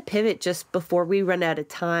wanted to pivot just before we run out of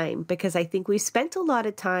time, because I think we spent a lot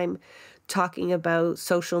of time talking about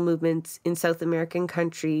social movements in South American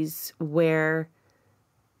countries where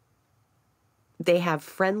they have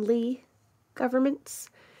friendly governments.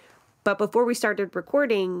 But before we started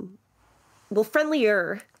recording, well,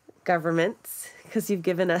 friendlier governments, because you've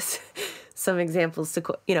given us some examples to,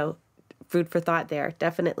 you know, food for thought there,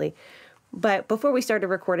 definitely. But before we started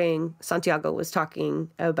recording, Santiago was talking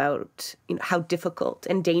about, you know, how difficult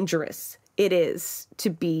and dangerous it is to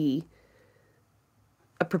be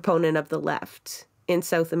a proponent of the left in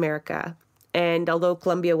South America. And although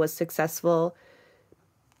Colombia was successful,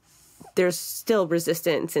 there's still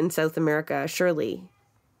resistance in South America, surely.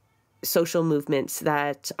 Social movements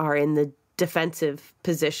that are in the defensive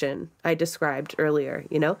position I described earlier,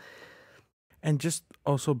 you know? And just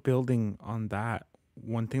also building on that,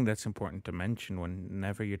 one thing that's important to mention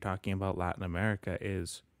whenever you're talking about Latin America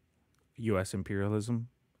is U.S. imperialism,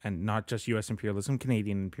 and not just U.S. imperialism,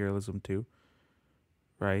 Canadian imperialism too,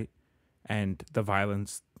 right? And the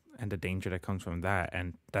violence and the danger that comes from that.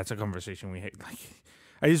 And that's a conversation we had. Like,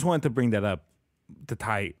 I just wanted to bring that up to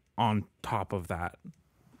tie on top of that.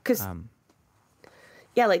 Because,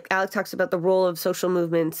 yeah, like Alex talks about the role of social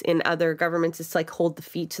movements in other governments is to like hold the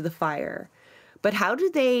feet to the fire. But how do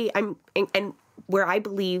they, and where I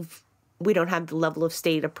believe we don't have the level of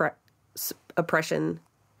state oppression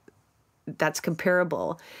that's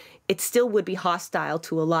comparable, it still would be hostile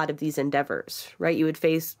to a lot of these endeavors, right? You would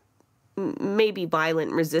face maybe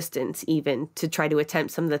violent resistance even to try to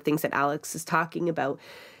attempt some of the things that Alex is talking about.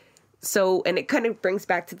 So, and it kind of brings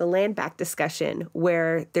back to the land back discussion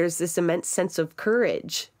where there's this immense sense of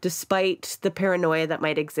courage, despite the paranoia that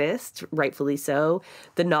might exist, rightfully so,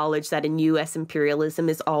 the knowledge that in U.S. imperialism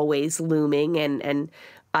is always looming and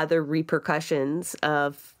other repercussions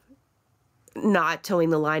of not towing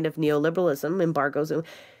the line of neoliberalism, embargoes,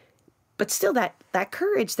 but still that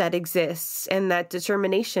courage that exists and that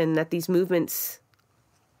determination that these movements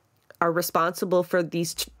are responsible for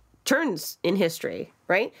these turns in history,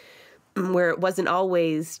 right? Where it wasn't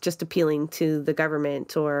always just appealing to the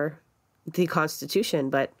government or the Constitution,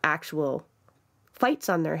 but actual fights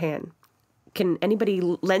on their hand. Can anybody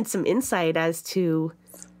lend some insight as to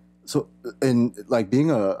So, in like being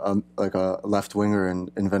like a left winger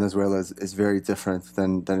in Venezuela is very different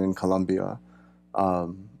than in Colombia.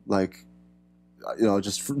 Like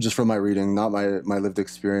just from my reading, not my lived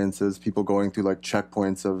experiences, people going through like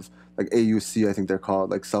checkpoints of like AUC, I think they're called,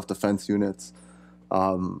 like self defense units,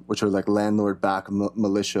 which are like landlord backed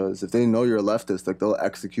militias. If they know you're a leftist, like they'll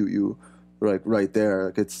execute you right there.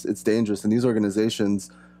 Like it's dangerous. And these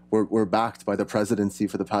organizations were backed by the presidency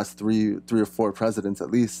for the past three or four presidents at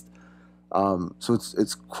least. So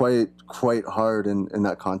it's quite hard in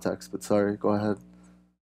that context. But sorry, go ahead.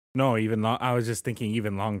 No, I was just thinking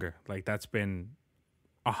even longer. Like that's been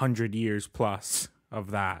 100 years plus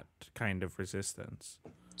of that kind of resistance.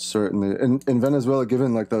 Certainly, in Venezuela,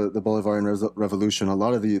 given like the Bolivarian Revolution, a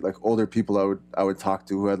lot of the like older people I would talk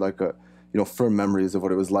to who had like a firm memories of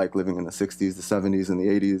what it was like living in the '60s, the '70s, and the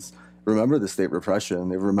 '80s remember the state repression.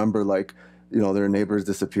 They remember like their neighbors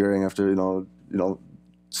disappearing after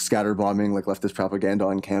scatter bombing like leftist propaganda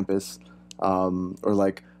on campus, or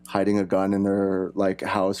like hiding a gun in their like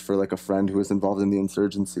house for like a friend who was involved in the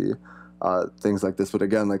insurgency, things like this. But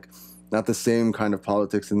again, like not the same kind of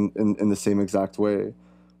politics in the same exact way.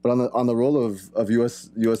 But on the role of U.S.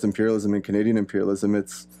 imperialism and Canadian imperialism,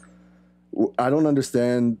 I don't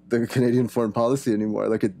understand the Canadian foreign policy anymore.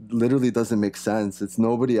 Like it literally doesn't make sense. It's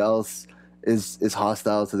nobody else is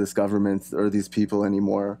hostile to this government or these people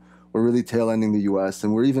anymore. We're really tail ending the U.S.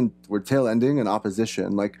 and we're tail ending an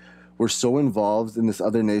opposition. Like we're so involved in this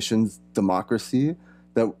other nation's democracy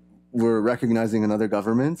that we're recognizing another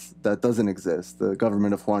government that doesn't exist. The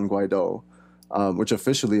government of Juan Guaido, which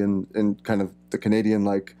officially in kind of the Canadian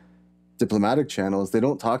like diplomatic channels, they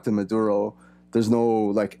don't talk to Maduro. There's no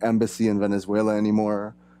like embassy in Venezuela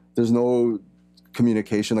anymore. There's no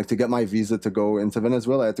communication. Like to get my visa to go into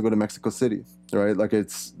Venezuela, I had to go to Mexico City, right? Like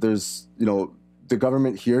the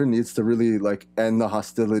government here needs to really like end the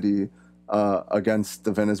hostility against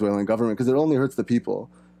the Venezuelan government because it only hurts the people,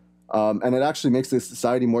 and it actually makes the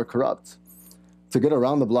society more corrupt. To get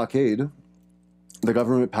around the blockade, the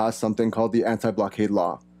government passed something called the anti-blockade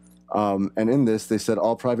law. And in this, they said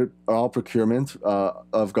all procurement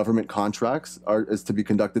of government contracts is to be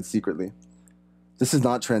conducted secretly. This is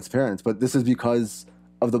not transparent, but this is because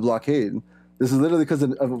of the blockade. This is literally because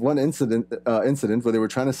of one incident where they were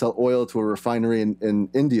trying to sell oil to a refinery in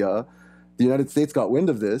India. The United States got wind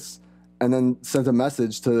of this and then sent a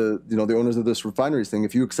message to the owners of this refinery saying,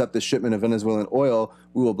 if you accept this shipment of Venezuelan oil,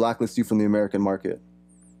 we will blacklist you from the American market.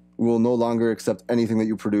 We will no longer accept anything that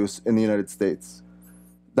you produce in the United States.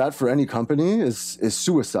 That for any company is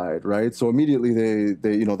suicide, right? So immediately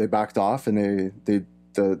they backed off and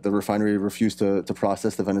the refinery refused to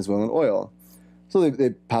process the Venezuelan oil. So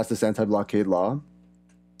they passed this anti-blockade law,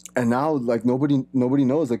 and now like nobody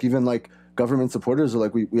knows. Like even like government supporters are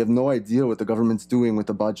like we have no idea what the government's doing with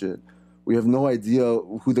the budget. We have no idea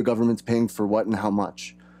who the government's paying for what and how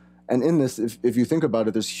much. And in this, if you think about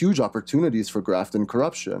it, there's huge opportunities for graft and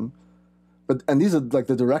corruption. And these are like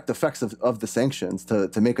the direct effects of the sanctions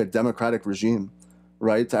to make a democratic regime,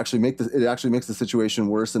 right? To actually it actually makes the situation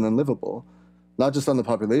worse and unlivable, not just on the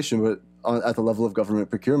population, but at the level of government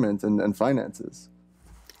procurement and finances.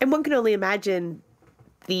 And one can only imagine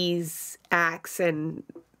these acts and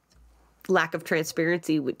lack of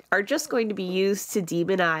transparency are just going to be used to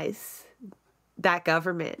demonize that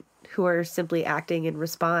government who are simply acting in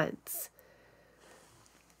response.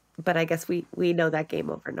 But I guess we know that game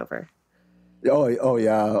over and over. Oh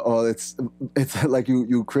yeah. Oh, it's like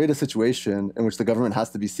you create a situation in which the government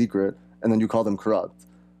has to be secret, and then you call them corrupt.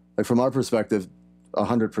 Like from our perspective,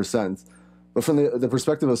 100%. But from the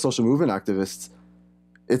perspective of social movement activists,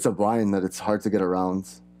 it's a bind that it's hard to get around,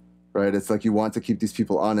 right? It's like you want to keep these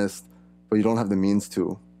people honest, but you don't have the means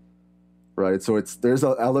to, right? So there's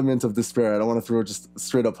an element of despair. I don't want to throw just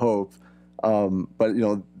straight up hope, but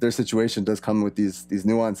their situation does come with these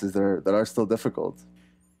nuances that are still difficult.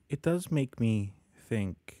 It does make me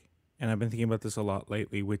think, and I've been thinking about this a lot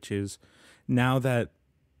lately, which is now that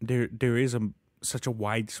there is such a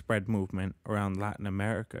widespread movement around Latin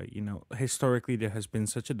America. Historically there has been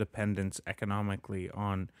such a dependence economically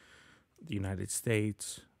on the United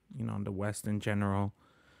States, on the West in general.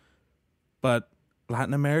 But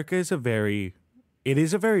Latin America is a very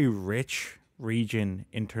rich region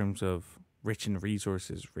in terms of rich in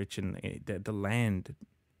resources, rich in the land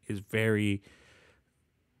is very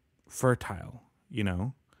fertile,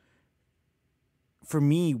 For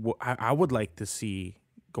me, I would like to see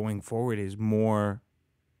going forward is more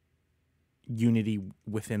unity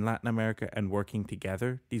within Latin America and working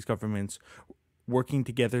together. These governments working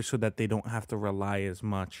together so that they don't have to rely as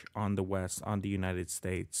much on the West, on the United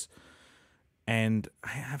States. And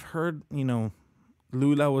I have heard,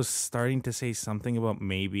 Lula was starting to say something about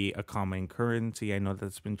maybe a common currency. I know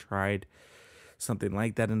that's been tried, something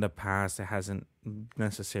like that in the past. It hasn't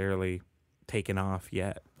necessarily taken off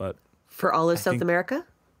yet, but For all of I South think, America?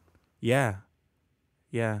 yeah,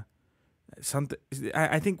 yeah. Something.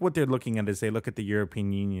 I think what they're looking at is they look at the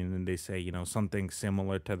European Union and they say, something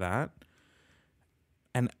similar to that.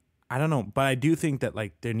 And I don't know, but I do think that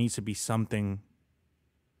like there needs to be something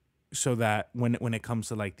so that when it comes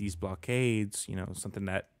to like these blockades, something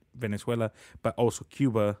that Venezuela, but also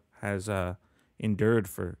Cuba has endured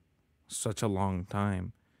for such a long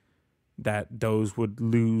time, that those would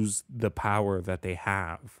lose the power that they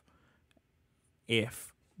have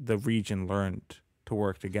if the region learned to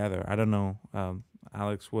work together. I don't know,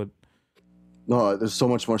 Alex, would. No, there's so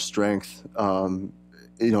much more strength.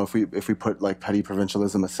 If we put like petty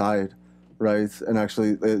provincialism aside, right, and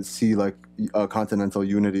actually see like continental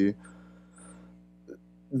unity.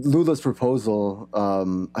 Lula's proposal,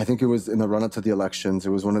 I think it was in the run-up to the elections. It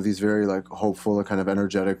was one of these very like hopeful, kind of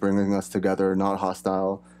energetic, bringing us together, not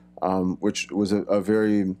hostile, which was a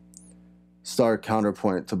very stark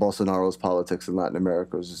counterpoint to Bolsonaro's politics in Latin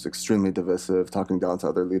America. It was just extremely divisive, talking down to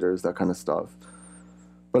other leaders, that kind of stuff.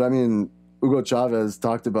 But I mean, Hugo Chavez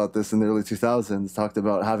talked about this in the early 2000s, talked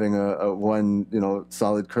about having a one,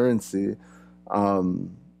 solid currency.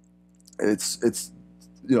 It's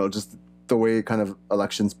just the way kind of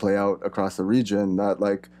elections play out across the region, that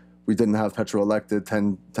like we didn't have Petro elected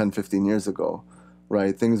 10, 15 years ago,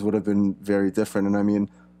 right? Things would have been very different. And I mean,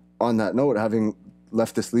 on that note, having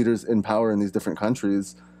leftist leaders in power in these different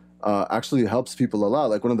countries actually helps people a lot.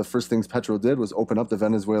 Like one of the first things Petro did was open up the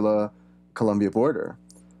Venezuela-Colombia border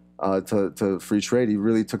to free trade. He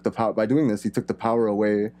really took the power, by doing this, he took the power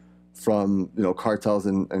away from, cartels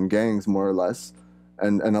and gangs, more or less,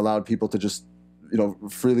 and allowed people to just,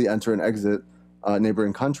 freely enter and exit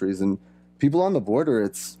neighboring countries. And people on the border,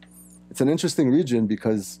 it's an interesting region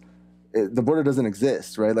because the border doesn't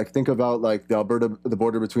exist, right? Like think about like the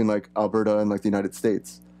border between like Alberta and like the United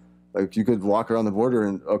States. Like you could walk around the border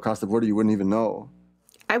and across the border, you wouldn't even know.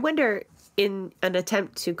 I wonder, in an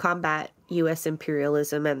attempt to combat U.S.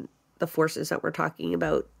 imperialism and the forces that we're talking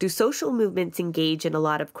about, do social movements engage in a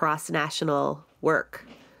lot of cross-national work?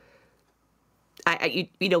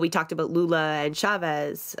 We talked about Lula and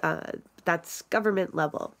Chavez. That's government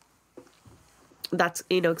level. That's,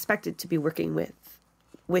 expected to be working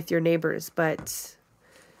with your neighbors. But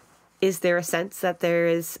is there a sense that there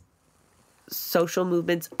is social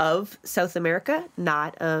movements of South America,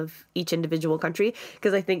 not of each individual country?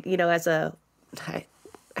 Because I think, I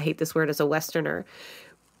hate this word, as a Westerner,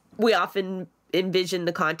 we often envision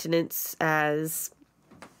the continents as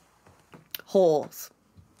wholes.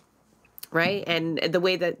 Right? And the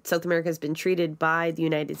way that South America has been treated by the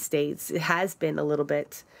United States, it has been a little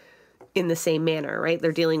bit in the same manner, right?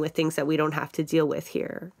 They're dealing with things that we don't have to deal with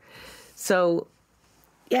here. So,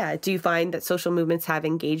 yeah, do you find that social movements have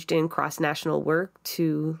engaged in cross-national work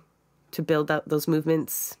to build up those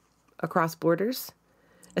movements across borders?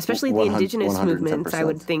 Especially the indigenous 110%. Movements, I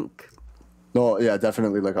would think. No, yeah,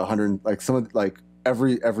 definitely. Like 100, like some of like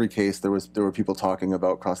every case, there were people talking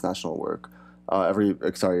about cross-national work. Every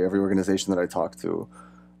organization that I talked to.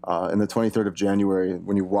 And the 23rd of January,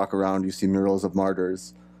 when you walk around, you see murals of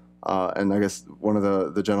martyrs. And I guess one of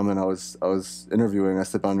the gentlemen I was interviewing,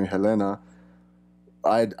 Esteban Mijelena,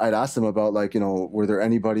 I'd asked him about like, was there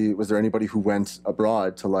anybody who went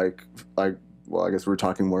abroad to well, I guess we were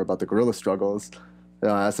talking more about the guerrilla struggles.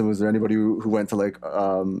 I asked him, was there anybody who went to like,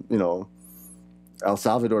 El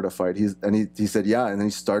Salvador to fight? He said, yeah. And then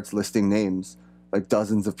he starts listing names, like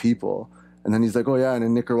dozens of people. And then he's like, oh, yeah, and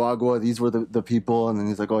in Nicaragua, these were the people. And then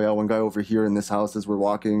he's like, oh, yeah, one guy over here in this house as we're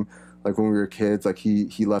walking, like when we were kids, like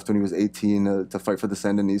he left when he was 18 to fight for the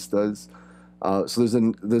Sandinistas. So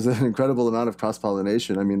there's an incredible amount of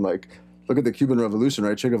cross-pollination. I mean, like, look at the Cuban Revolution,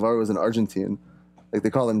 right? Che Guevara was an Argentine. Like, they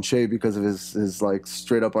call him Che because of his like,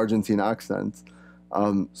 straight-up Argentine accent.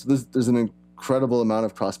 So there's an incredible amount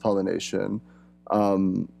of cross-pollination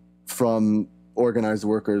from organized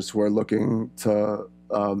workers who are looking to,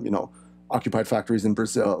 occupied factories in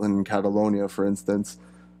Brazil and Catalonia, for instance,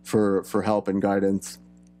 for help and guidance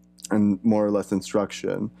and more or less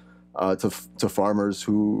instruction, to farmers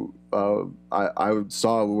who I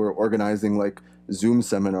saw were organizing like Zoom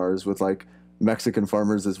seminars with like Mexican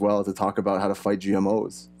farmers as well to talk about how to fight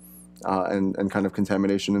GMOs and kind of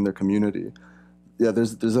contamination in their community. Yeah,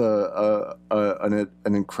 there's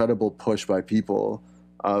an incredible push by people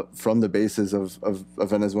from the bases of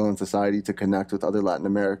Venezuelan society to connect with other Latin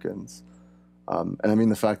Americans. And I mean,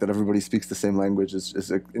 the fact that everybody speaks the same language is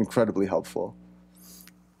incredibly helpful.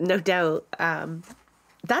 No doubt.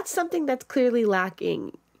 that's something that's clearly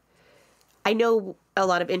lacking. I know a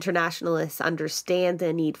lot of internationalists understand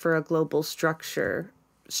the need for a global structure.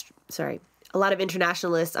 A lot of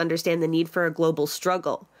internationalists understand the need for a global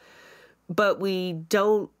struggle, but we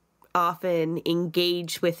don't often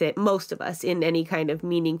engage with it, most of us, in any kind of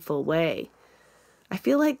meaningful way. I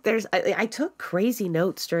feel like I took crazy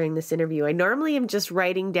notes during this interview. I normally am just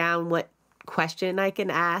writing down what question I can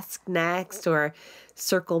ask next or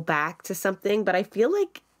circle back to something, but I feel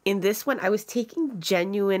like in this one I was taking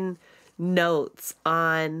genuine notes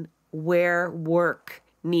on where work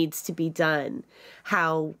needs to be done,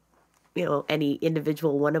 how, any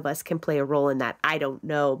individual one of us can play a role in that. I don't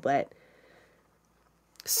know, but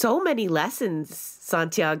so many lessons,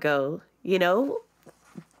 Santiago,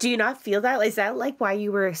 Do you not feel that? Is that like why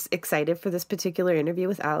you were excited for this particular interview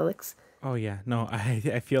with Alex? Oh yeah, no,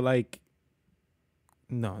 I feel like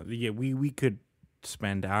we could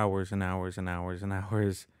spend hours and hours and hours and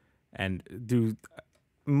hours and do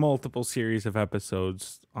multiple series of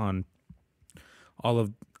episodes on all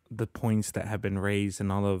of the points that have been raised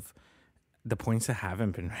and all of the points that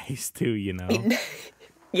haven't been raised too.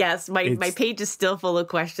 Yes, my page is still full of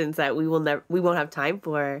questions that we won't have time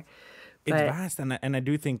for. It's vast, and I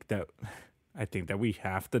do think that we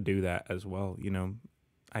have to do that as well.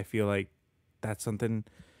 I feel like that's something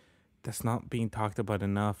that's not being talked about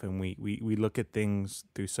enough, and we look at things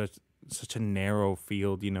through such a narrow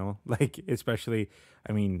field. Like especially,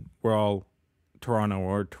 I mean, we're all Toronto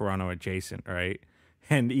or Toronto adjacent, right?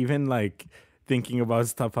 And even like thinking about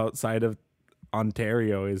stuff outside of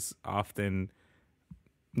Ontario is often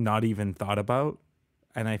not even thought about,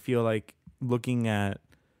 and I feel like looking at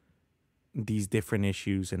these different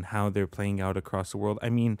issues and how they're playing out across the world. I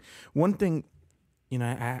mean, one thing,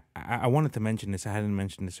 I wanted to mention this. I hadn't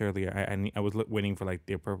mentioned this earlier. I was waiting for like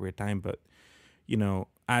the appropriate time, but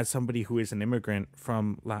as somebody who is an immigrant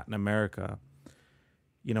from Latin America,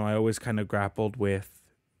 I always kind of grappled with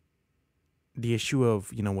the issue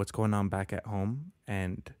of what's going on back at home,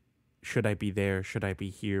 and should I be there? Should I be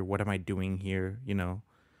here? What am I doing here?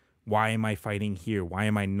 Why am I fighting here? Why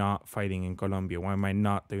am I not fighting in Colombia? Why am I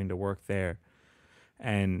not doing the work there?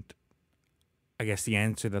 And I guess the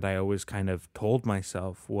answer that I always kind of told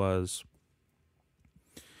myself was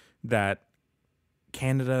that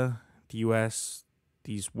Canada, the US,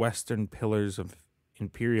 these Western pillars of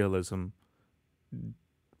imperialism,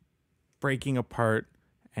 breaking apart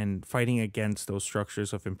and fighting against those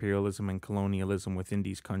structures of imperialism and colonialism within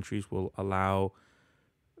these countries will allow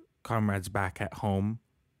comrades back at home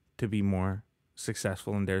to be more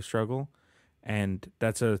successful in their struggle. And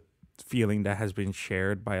that's a feeling that has been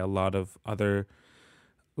shared by a lot of other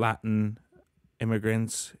Latin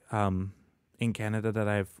immigrants in Canada that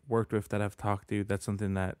I've worked with, that I've talked to. That's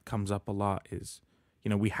something that comes up a lot is,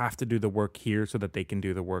 we have to do the work here so that they can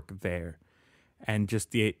do the work there. And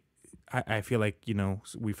just I feel like,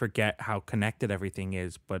 we forget how connected everything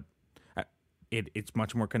is, but it's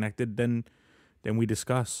much more connected than we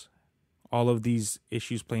discuss. All of these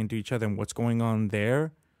issues play into each other, and what's going on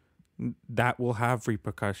there, that will have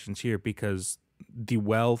repercussions here, because the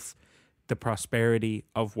wealth, the prosperity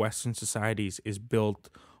of Western societies is built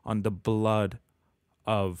on the blood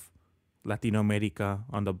of Latino America,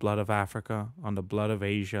 on the blood of Africa, on the blood of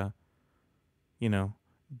Asia.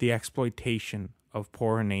 The exploitation of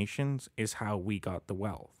poorer nations is how we got the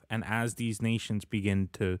wealth. And as these nations begin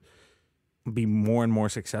to be more and more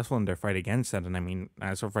successful in their fight against that, and I mean,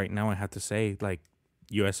 as of right now, I have to say, like,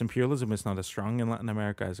 U.S. imperialism is not as strong in Latin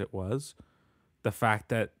America as it was. The fact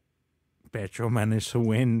that Petro managed to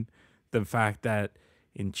win, the fact that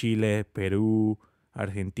in Chile, Peru,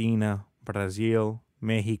 Argentina, Brazil,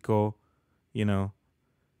 Mexico,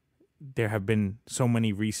 there have been so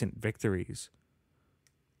many recent victories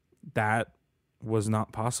that was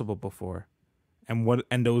not possible before.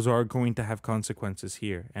 And those are going to have consequences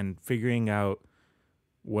here. And figuring out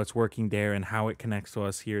what's working there and how it connects to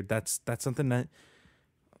us here, that's something that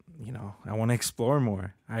I want to explore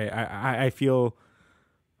more. I feel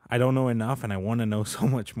I don't know enough, and I want to know so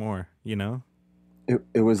much more.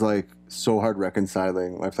 It was like so hard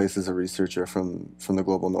reconciling my place as a researcher from the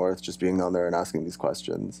global north, just being down there and asking these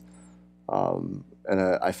questions. And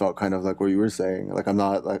I felt kind of like what you were saying. Like, I'm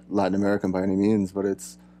not like Latin American by any means, but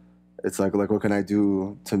it's like what can I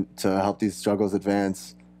do to help these struggles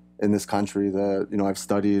advance in this country that I've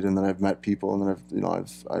studied, and then I've met people, and then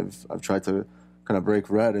I've tried to kind of break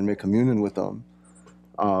bread and make communion with them.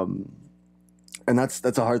 And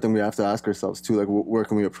that's a hard thing we have to ask ourselves too. Like, where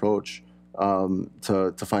can we approach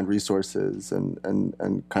to find resources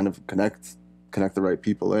and kind of connect the right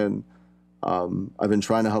people in. I've been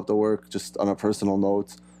trying to help the work just on a personal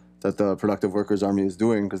note that the Productive Workers Army is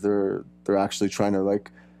doing, because they're actually trying to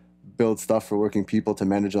like build stuff for working people to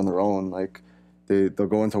manage on their own. Like they'll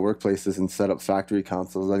go into workplaces and set up factory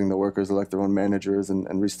councils, letting the workers elect their own managers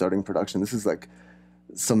and restarting production. This is like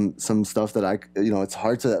some stuff that it's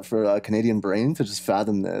hard for a Canadian brain to just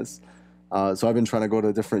fathom this. So I've been trying to go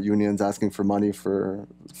to different unions asking for money for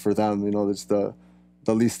them. It's the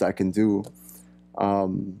least I can do.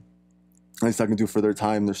 At least I can do for their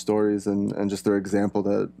time, their stories, and just their example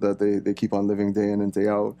that they keep on living day in and day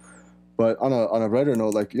out. But on a brighter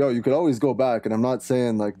note, like, you could always go back, and I'm not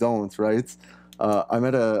saying like don't, right? I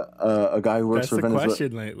met a guy who works for Venezuela. That's the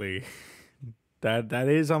question lately. That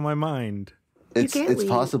is on my mind. It's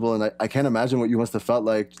possible, and I can't imagine what you must have felt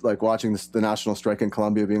like watching the national strike in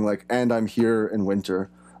Colombia, being like, and I'm here in winter.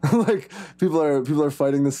 Like people are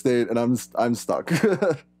fighting the state, and I'm stuck.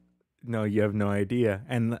 No, you have no idea.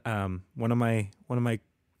 And one of my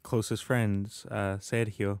closest friends,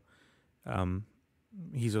 Sergio,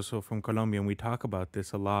 he's also from Colombia, and we talk about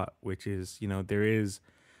this a lot, which is, there is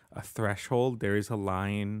a threshold, there is a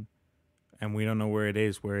line, and we don't know where it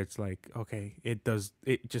is, where it's like, okay, it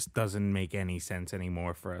just doesn't make any sense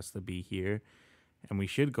anymore for us to be here, and we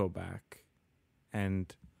should go back.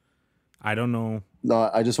 And I don't know.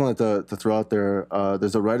 No, I just wanted to throw out there,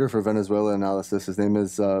 there's a writer for Venezuela Analysis. His name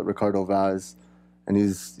is Ricardo Vaz, and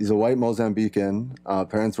he's a white Mozambican.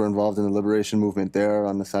 Parents were involved in the liberation movement there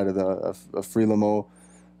on the side of Frelimo.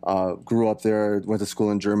 Grew up there, went to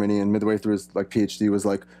school in Germany, and midway through his PhD was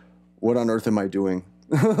like, what on earth am I doing?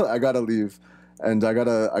 I gotta leave, and I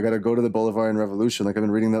gotta go to the Bolivarian Revolution. Like, I've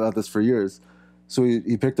been reading about this for years. So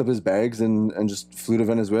he picked up his bags and just flew to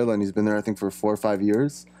Venezuela, and he's been there, I think, for 4 or 5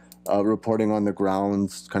 years, reporting on the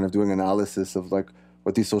ground, kind of doing analysis of like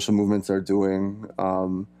what these social movements are doing.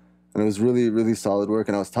 And it was really, really solid work,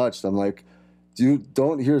 and I was touched. I'm like, you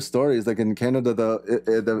don't hear stories like in Canada.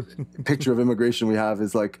 The picture of immigration we have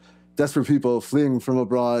is like desperate people fleeing from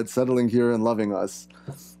abroad, settling here, and loving us.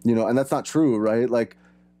 And that's not true, right? Like,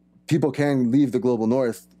 people can leave the global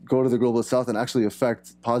north, go to the global south, and actually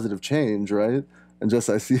affect positive change, right? And Jess,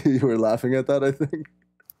 I see you were laughing at that, I think.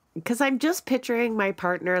 Because I'm just picturing my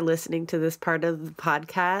partner listening to this part of the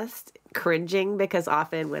podcast, cringing, because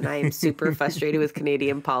often when I'm super frustrated with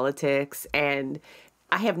Canadian politics, and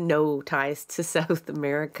I have no ties to South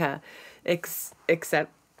America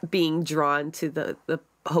except being drawn to the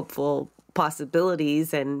hopeful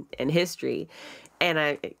possibilities and history.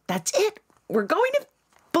 And that's it. We're going to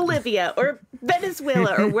Bolivia or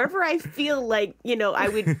Venezuela or wherever I feel like, I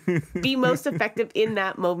would be most effective in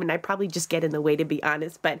that moment. I probably just get in the way, to be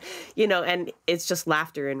honest. But, and it's just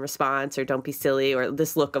laughter in response, or don't be silly, or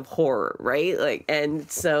this look of horror, right? Like, and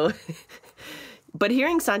so, but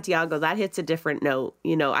hearing Santiago, that hits a different note.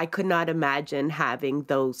 I could not imagine having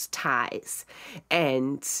those ties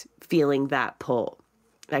and feeling that pull.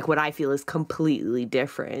 Like, what I feel is completely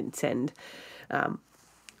different, and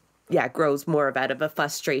grows more out of a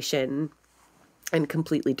frustration and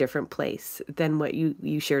completely different place than what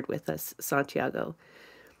you shared with us, Santiago.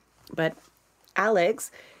 But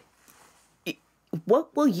Alex,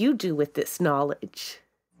 what will you do with this knowledge?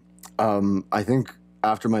 I think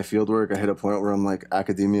after my fieldwork, I hit a point where I'm like,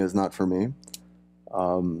 academia is not for me.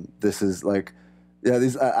 This is like,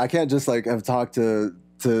 I can't just like have talked to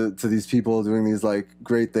these people doing these like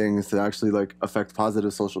great things to actually like affect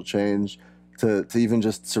positive social change, to even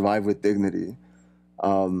just survive with dignity,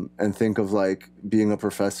 and think of like being a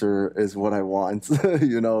professor is what I want.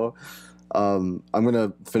 I'm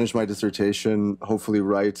gonna finish my dissertation, hopefully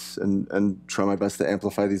write and try my best to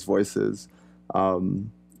amplify these voices.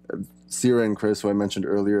 Sierra and Chris, who I mentioned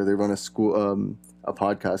earlier, they run a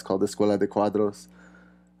podcast called Escuela de Cuadros.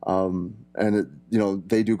 And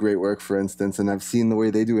they do great work, for instance, and I've seen the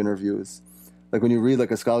way they do interviews. Like, when you read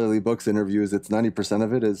like a scholarly book's interviews, it's 90%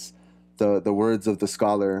 of it is the words of the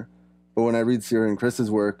scholar. But when I read Sierra and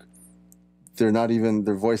Chris's work, their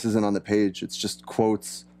voice isn't on the page. It's just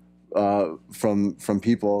quotes from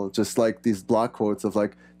people, just like these block quotes of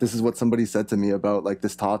like, this is what somebody said to me about like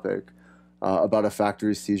this topic, about a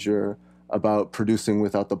factory seizure, about producing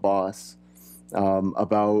without the boss,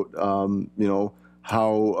 about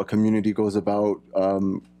how a community goes about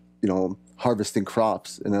harvesting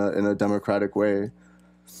crops in a democratic way.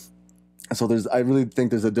 So I really think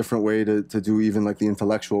there's a different way to do even like the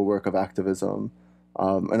intellectual work of activism.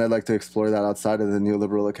 And I'd like to explore that outside of the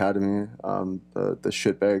neoliberal academy, the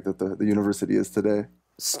shitbag that the university is today.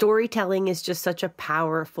 Storytelling is just such a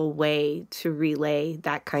powerful way to relay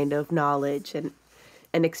that kind of knowledge and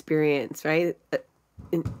experience, right?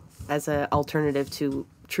 As an alternative to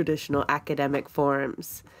traditional academic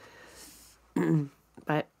forms.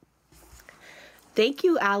 But Thank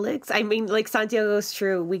you, Alex. I mean, like Santiago's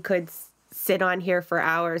true. We could sit on here for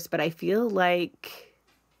hours, but I feel like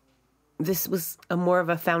this was more of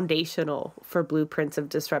a foundational for Blueprints of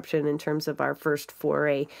Disruption in terms of our first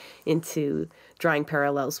foray into drawing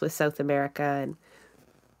parallels with South America and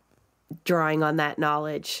drawing on that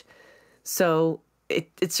knowledge. So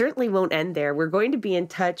it certainly won't end there. We're going to be in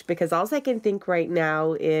touch because all I can think right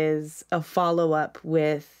now is a follow-up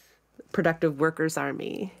with Productive Workers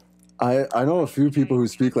Army. I know a few people who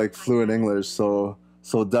speak like fluent English, so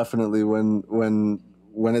definitely when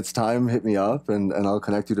it's time, hit me up and I'll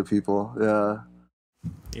connect you to people.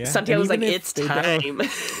 Yeah. Santiago was like, it's time.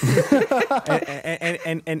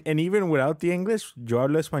 and even without the English, yo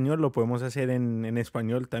hablo español, lo podemos hacer en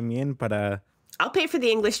español también para... I'll pay for the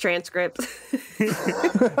English transcript.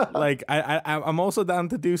 Like, I'm also down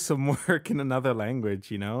to do some work in another language,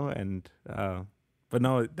 you know? And, but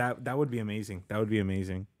no, that would be amazing. That would be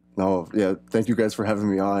amazing. No, yeah, thank you guys for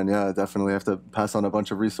having me on. Yeah, definitely have to pass on a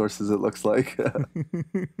bunch of resources, it looks like.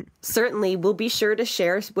 Certainly, we'll be sure to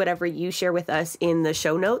share whatever you share with us in the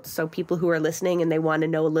show notes. So people who are listening and they want to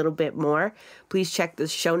know a little bit more, please check the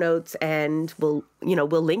show notes and we'll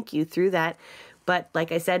link you through that. But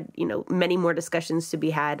like I said, many more discussions to be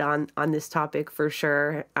had on this topic for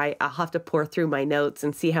sure. I'll have to pour through my notes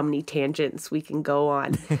and see how many tangents we can go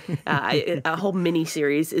on. A whole mini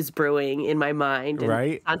series is brewing in my mind. And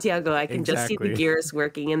right? Santiago, I can just see the gears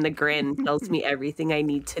working and the grin tells me everything I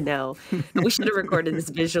need to know. And we should have recorded this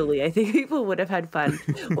visually. I think people would have had fun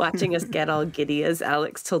watching us get all giddy as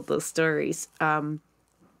Alex told those stories.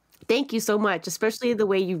 Thank you so much, especially the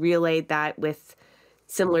way you relayed that with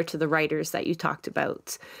similar to the writers that you talked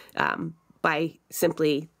about, by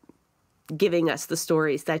simply giving us the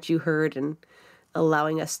stories that you heard and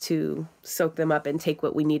allowing us to soak them up and take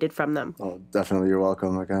what we needed from them. Oh, definitely. You're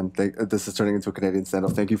welcome. Again, this is turning into a Canadian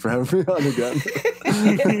stand-up. Thank you for having me on again.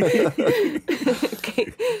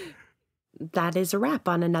 Okay. That is a wrap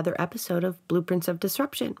on another episode of Blueprints of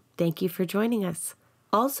Disruption. Thank you for joining us.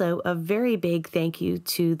 Also, a very big thank you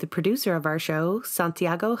to the producer of our show,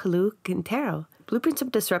 Santiago Helou Quintero. Blueprints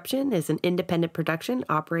of Disruption is an independent production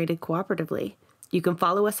operated cooperatively. You can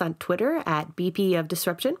follow us on Twitter at BP of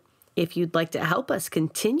Disruption. If you'd like to help us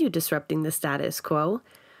continue disrupting the status quo,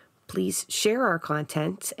 please share our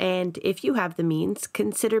content, and if you have the means,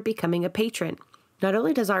 consider becoming a patron. Not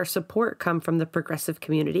only does our support come from the progressive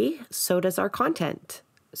community, so does our content.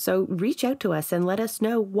 So reach out to us and let us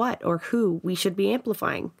know what or who we should be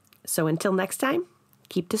amplifying. So until next time,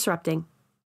 keep disrupting.